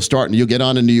start and you'll get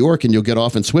on in New York and you'll get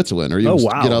off in Switzerland, or you'll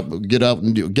get on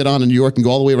in New York and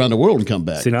go all the way around the world and come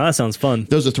back. See, now that sounds fun.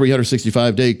 Those are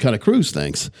 365-day kind of cruise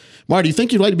things. Marty, do you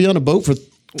think you'd like to be on a boat for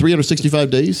 365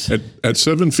 days? At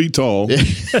 7 feet tall,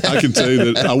 I can tell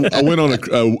you that I went on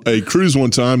a cruise one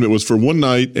time that was for one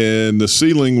night, and the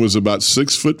ceiling was about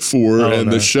 6'4", and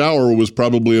the shower was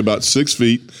probably about 6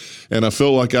 feet. and I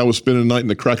felt like I was spending the night in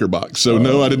the cracker box. So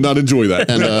no, I did not enjoy that.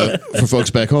 And for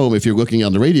folks back home, if you're looking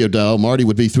on the radio dial, Marty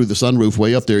would be through the sunroof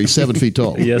way up there. He's 7 feet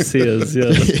tall. Yes, he is.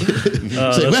 Yes.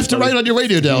 Say left to right on your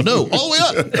radio dial. No, all the way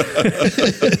up.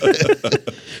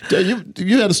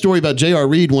 You had a story about J.R.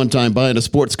 Reed one time buying a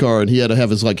sports car, and he had to have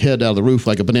his head out of the roof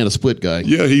like a banana split guy.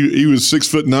 Yeah, he was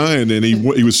 6'9", and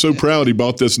he was so proud he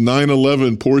bought this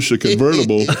 911 Porsche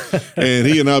convertible, and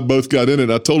he and I both got in it.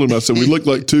 I told him, I said, we looked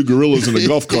like two gorillas in a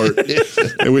golf cart,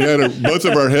 and we had both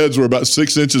of our heads were about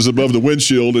 6 inches above the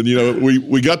windshield, and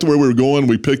we got to where we were going.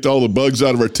 We picked all the bugs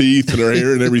out of our teeth and our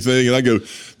hair and everything, and I go,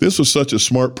 this was such a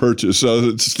smart purchase.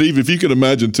 Steve, if you could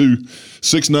imagine two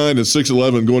 6'9" and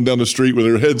 6'11" going down the street with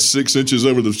their heads 6 inches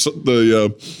over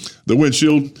the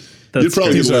windshield, you'd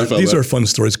probably laugh out These loud. are fun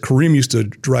stories. Kareem used to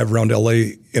drive around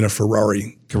L.A. in a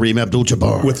Ferrari. Kareem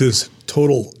Abdul-Jabbar. With his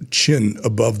total chin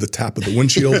above the top of the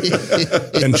windshield.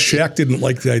 And Shaq didn't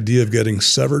like the idea of getting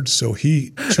severed, so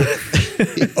he took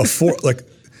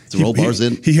roll bars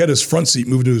in. He had his front seat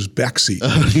moved to his back seat.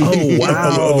 Oh,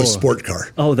 wow. Of a sport car.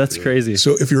 Oh, that's crazy.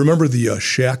 So if you remember the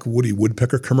Shaq Woody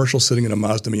Woodpecker commercial sitting in a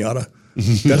Mazda Miata,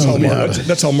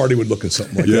 that's how Marty would look at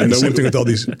something like that. No, same thing with all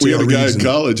these. We had a guy in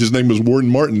college. His name was Warden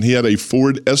Martin. He had a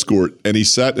Ford Escort, and he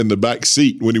sat in the back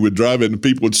seat when he would drive it, and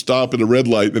people would stop at a red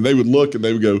light, and they would look, and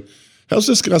they would go, how's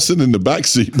this guy sitting in the back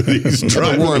seat? But he's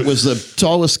driving. Warren was the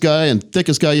tallest guy and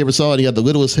thickest guy you ever saw, and he had the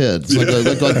littlest head. It's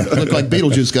looked like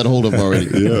Beetlejuice got a hold of him already.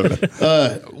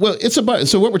 Yeah. Well, it's about.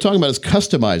 So what we're talking about is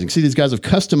customizing. See, these guys have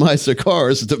customized their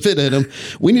cars to fit in them.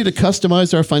 We need to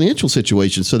customize our financial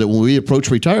situation so that when we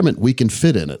approach retirement, we can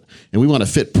fit in it, and we want to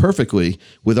fit perfectly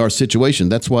with our situation.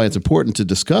 That's why it's important to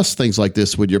discuss things like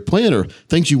this with your planner,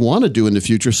 things you want to do in the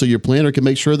future, so your planner can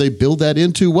make sure they build that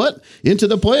into what? Into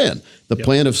the plan. The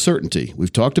plan of certainty.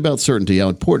 We've talked about certainty, how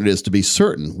important it is to be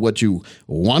certain what you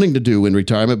wanting to do in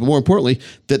retirement, but more importantly,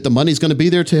 that the money's going to be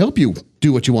there to help you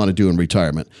do what you want to do in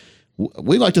retirement.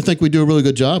 We like to think we do a really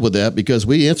good job with that because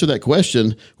we answer that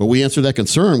question or we answer that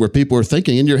concern where people are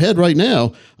thinking in your head right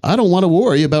now, I don't want to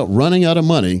worry about running out of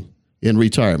money in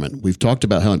retirement. We've talked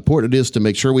about how important it is to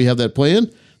make sure we have that plan.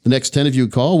 The next 10 of you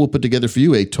call, we'll put together for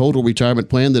you a total retirement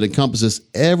plan that encompasses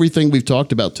everything we've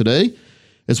talked about today,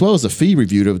 as well as a fee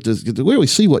review to really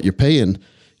see what you're paying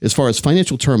as far as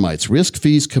financial termites, risk,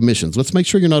 fees, commissions. Let's make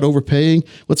sure you're not overpaying.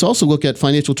 Let's also look at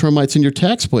financial termites in your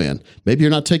tax plan. Maybe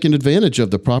you're not taking advantage of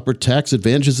the proper tax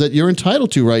advantages that you're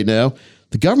entitled to right now.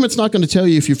 The government's not going to tell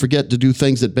you if you forget to do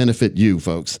things that benefit you,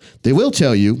 folks. They will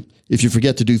tell you if you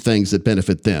forget to do things that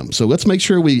benefit them. So let's make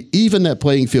sure we even that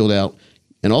playing field out.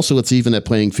 And also, let's even that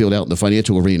playing field out in the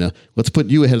financial arena. Let's put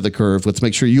you ahead of the curve. Let's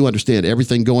make sure you understand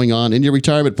everything going on in your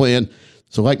retirement plan.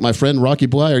 So like my friend Rocky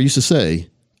Blyer used to say,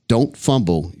 don't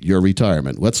fumble your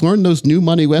retirement. Let's learn those new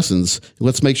money lessons.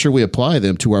 Let's make sure we apply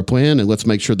them to our plan, and let's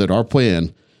make sure that our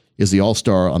plan is the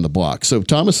all-star on the block. So,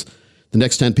 Thomas, the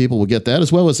next 10 people will get that,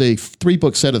 as well as a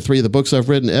 3-book set of 3 of the books I've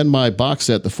written and my box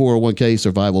set, the 401k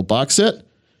Survival Box Set.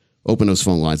 Open those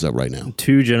phone lines up right now.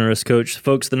 Too generous, Coach.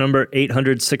 Folks, the number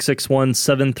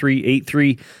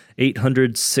 800-661-7383.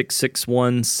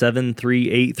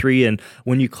 800-661-7383. And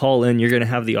when you call in, you're going to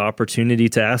have the opportunity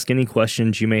to ask any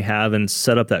questions you may have and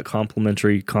set up that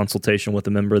complimentary consultation with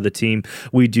a member of the team.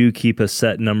 We do keep a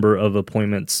set number of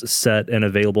appointments set and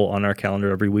available on our calendar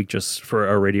every week just for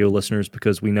our radio listeners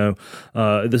because we know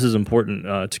this is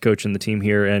important to Coach and the team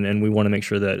here, and we want to make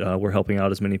sure that we're helping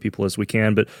out as many people as we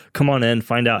can. But come on in,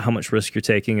 find out how much risk you're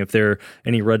taking. If there are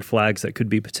any red flags that could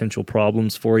be potential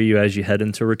problems for you as you head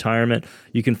into retirement,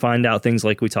 you can find out things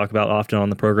like we talk about often on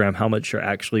the program, how much you're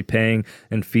actually paying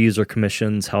in fees or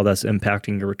commissions, how that's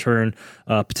impacting your return,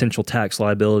 potential tax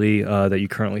liability that you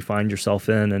currently find yourself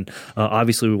in. And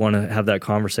obviously we want to have that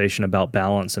conversation about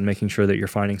balance and making sure that you're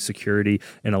finding security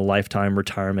in a lifetime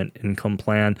retirement income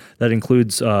plan. That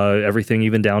includes everything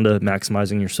even down to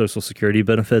maximizing your Social Security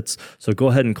benefits. So go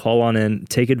ahead and call on in,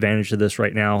 take advantage of this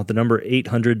right now. The number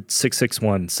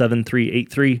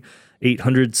 800-661-7383.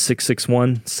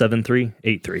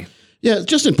 800-661-7383. Yeah, it's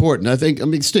just important. I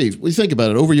mean, Steve, we think about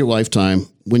it over your lifetime.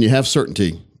 When you have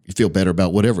certainty, you feel better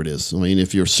about whatever it is. I mean,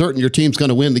 if you're certain your team's going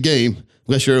to win the game,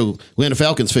 unless you're a Atlanta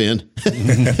Falcons fan,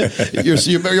 you're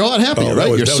a lot happier,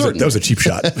 right? You're certain. That was a cheap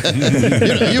shot.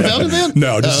 You're a Falcons fan?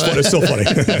 No, it's still funny.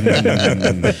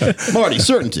 Marty,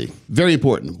 certainty, very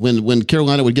important. When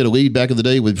Carolina would get a lead back in the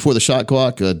day before the shot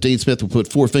clock, Dean Smith would put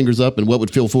 4 fingers up, and what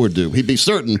would Phil Ford do? He'd be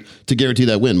certain to guarantee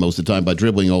that win most of the time by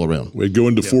dribbling all around. We'd go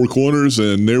into 4 corners,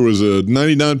 and there was a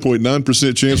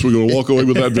 99.9% chance we're going to walk away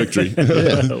with that victory.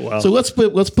 Wow. So let's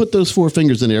put those 4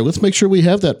 fingers in there. Let's make sure we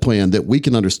have that plan that we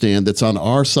can understand that's on on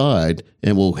our side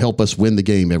and will help us win the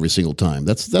game every single time.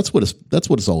 That's what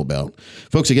it's all about.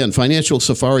 Folks, again,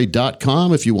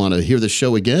 financialsafari.com if you want to hear the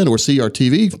show again or see our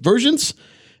TV versions,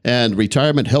 and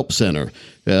Retirement Help Center.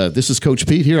 This is Coach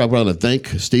Pete here. I want to thank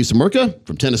Steve Samerka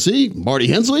from Tennessee, Marty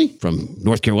Hensley from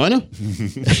North Carolina,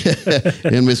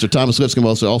 and Mr. Thomas Lipscomb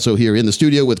also here in the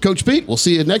studio with Coach Pete. We'll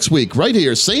see you next week right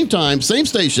here, same time, same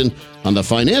station on the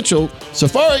Financial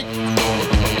Safari.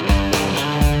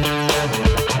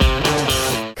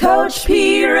 Coach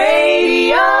P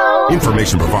Radio.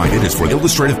 Information provided is for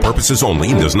illustrative purposes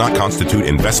only and does not constitute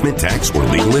investment, tax, or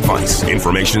legal advice.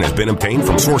 Information has been obtained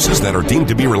from sources that are deemed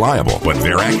to be reliable, but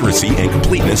their accuracy and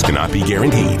completeness cannot be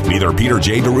guaranteed. Neither Peter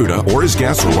J. D'Arruda or his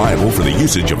guests are liable for the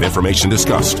usage of information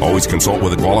discussed. Always consult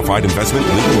with a qualified investment,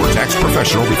 legal, or tax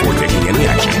professional before taking any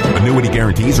action. Annuity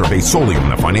guarantees are based solely on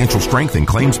the financial strength and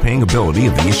claims-paying ability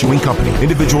of the issuing company.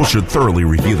 Individuals should thoroughly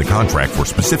review the contract for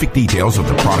specific details of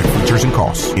the product features and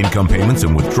costs. Income payments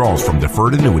and withdrawals from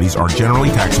deferred annuities are generally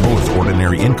taxable as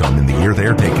ordinary income in the year they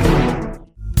are taken.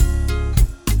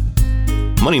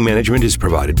 Money management is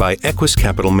provided by Equus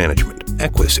Capital Management.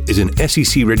 Equus is an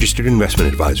SEC-registered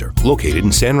investment advisor located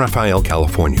in San Rafael,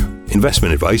 California.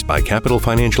 Investment advice by Capital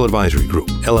Financial Advisory Group,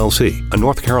 LLC, a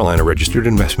North Carolina-registered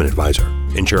investment advisor.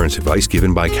 Insurance advice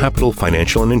given by Capital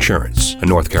Financial and Insurance, a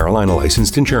North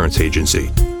Carolina-licensed insurance agency.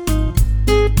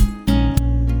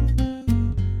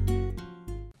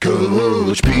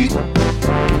 Coach Pete.